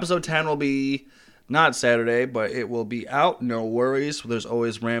episode 10 will be not Saturday, but it will be out. No worries. There's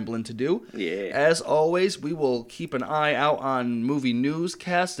always rambling to do. Yeah. As always, we will keep an eye out on movie news,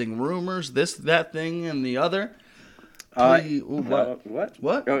 casting rumors, this, that thing, and the other. What?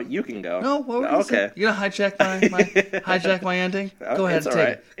 Oh, you can go. No, what were you okay. You gonna hijack my ending? Go ahead and take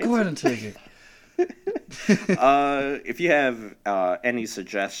it. Go ahead and take it. If you have any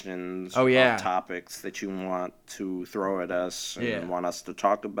suggestions of topics that you want to throw at us and want us to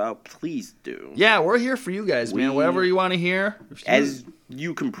talk about, please do. Yeah, we're here for you guys, man. Whatever you want to hear. As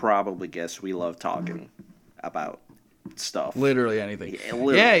you can probably guess, we love talking about stuff. Literally anything.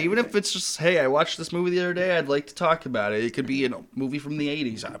 Yeah, even if it's just, hey, I watched this movie the other day, I'd like to talk about it. It could be a movie from the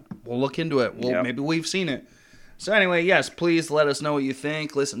 80s. We'll look into it. Maybe we've seen it. So anyway, yes, please let us know what you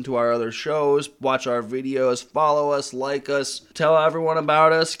think. Listen to our other shows. Watch our videos. Follow us. Like us. Tell everyone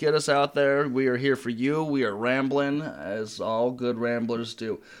about us. Get us out there. We are here for you. We are rambling, as all good ramblers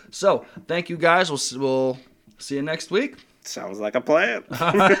do. So, thank you guys. We'll see you next week. Sounds like a plan.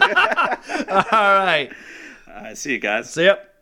 All right. See you guys. See ya.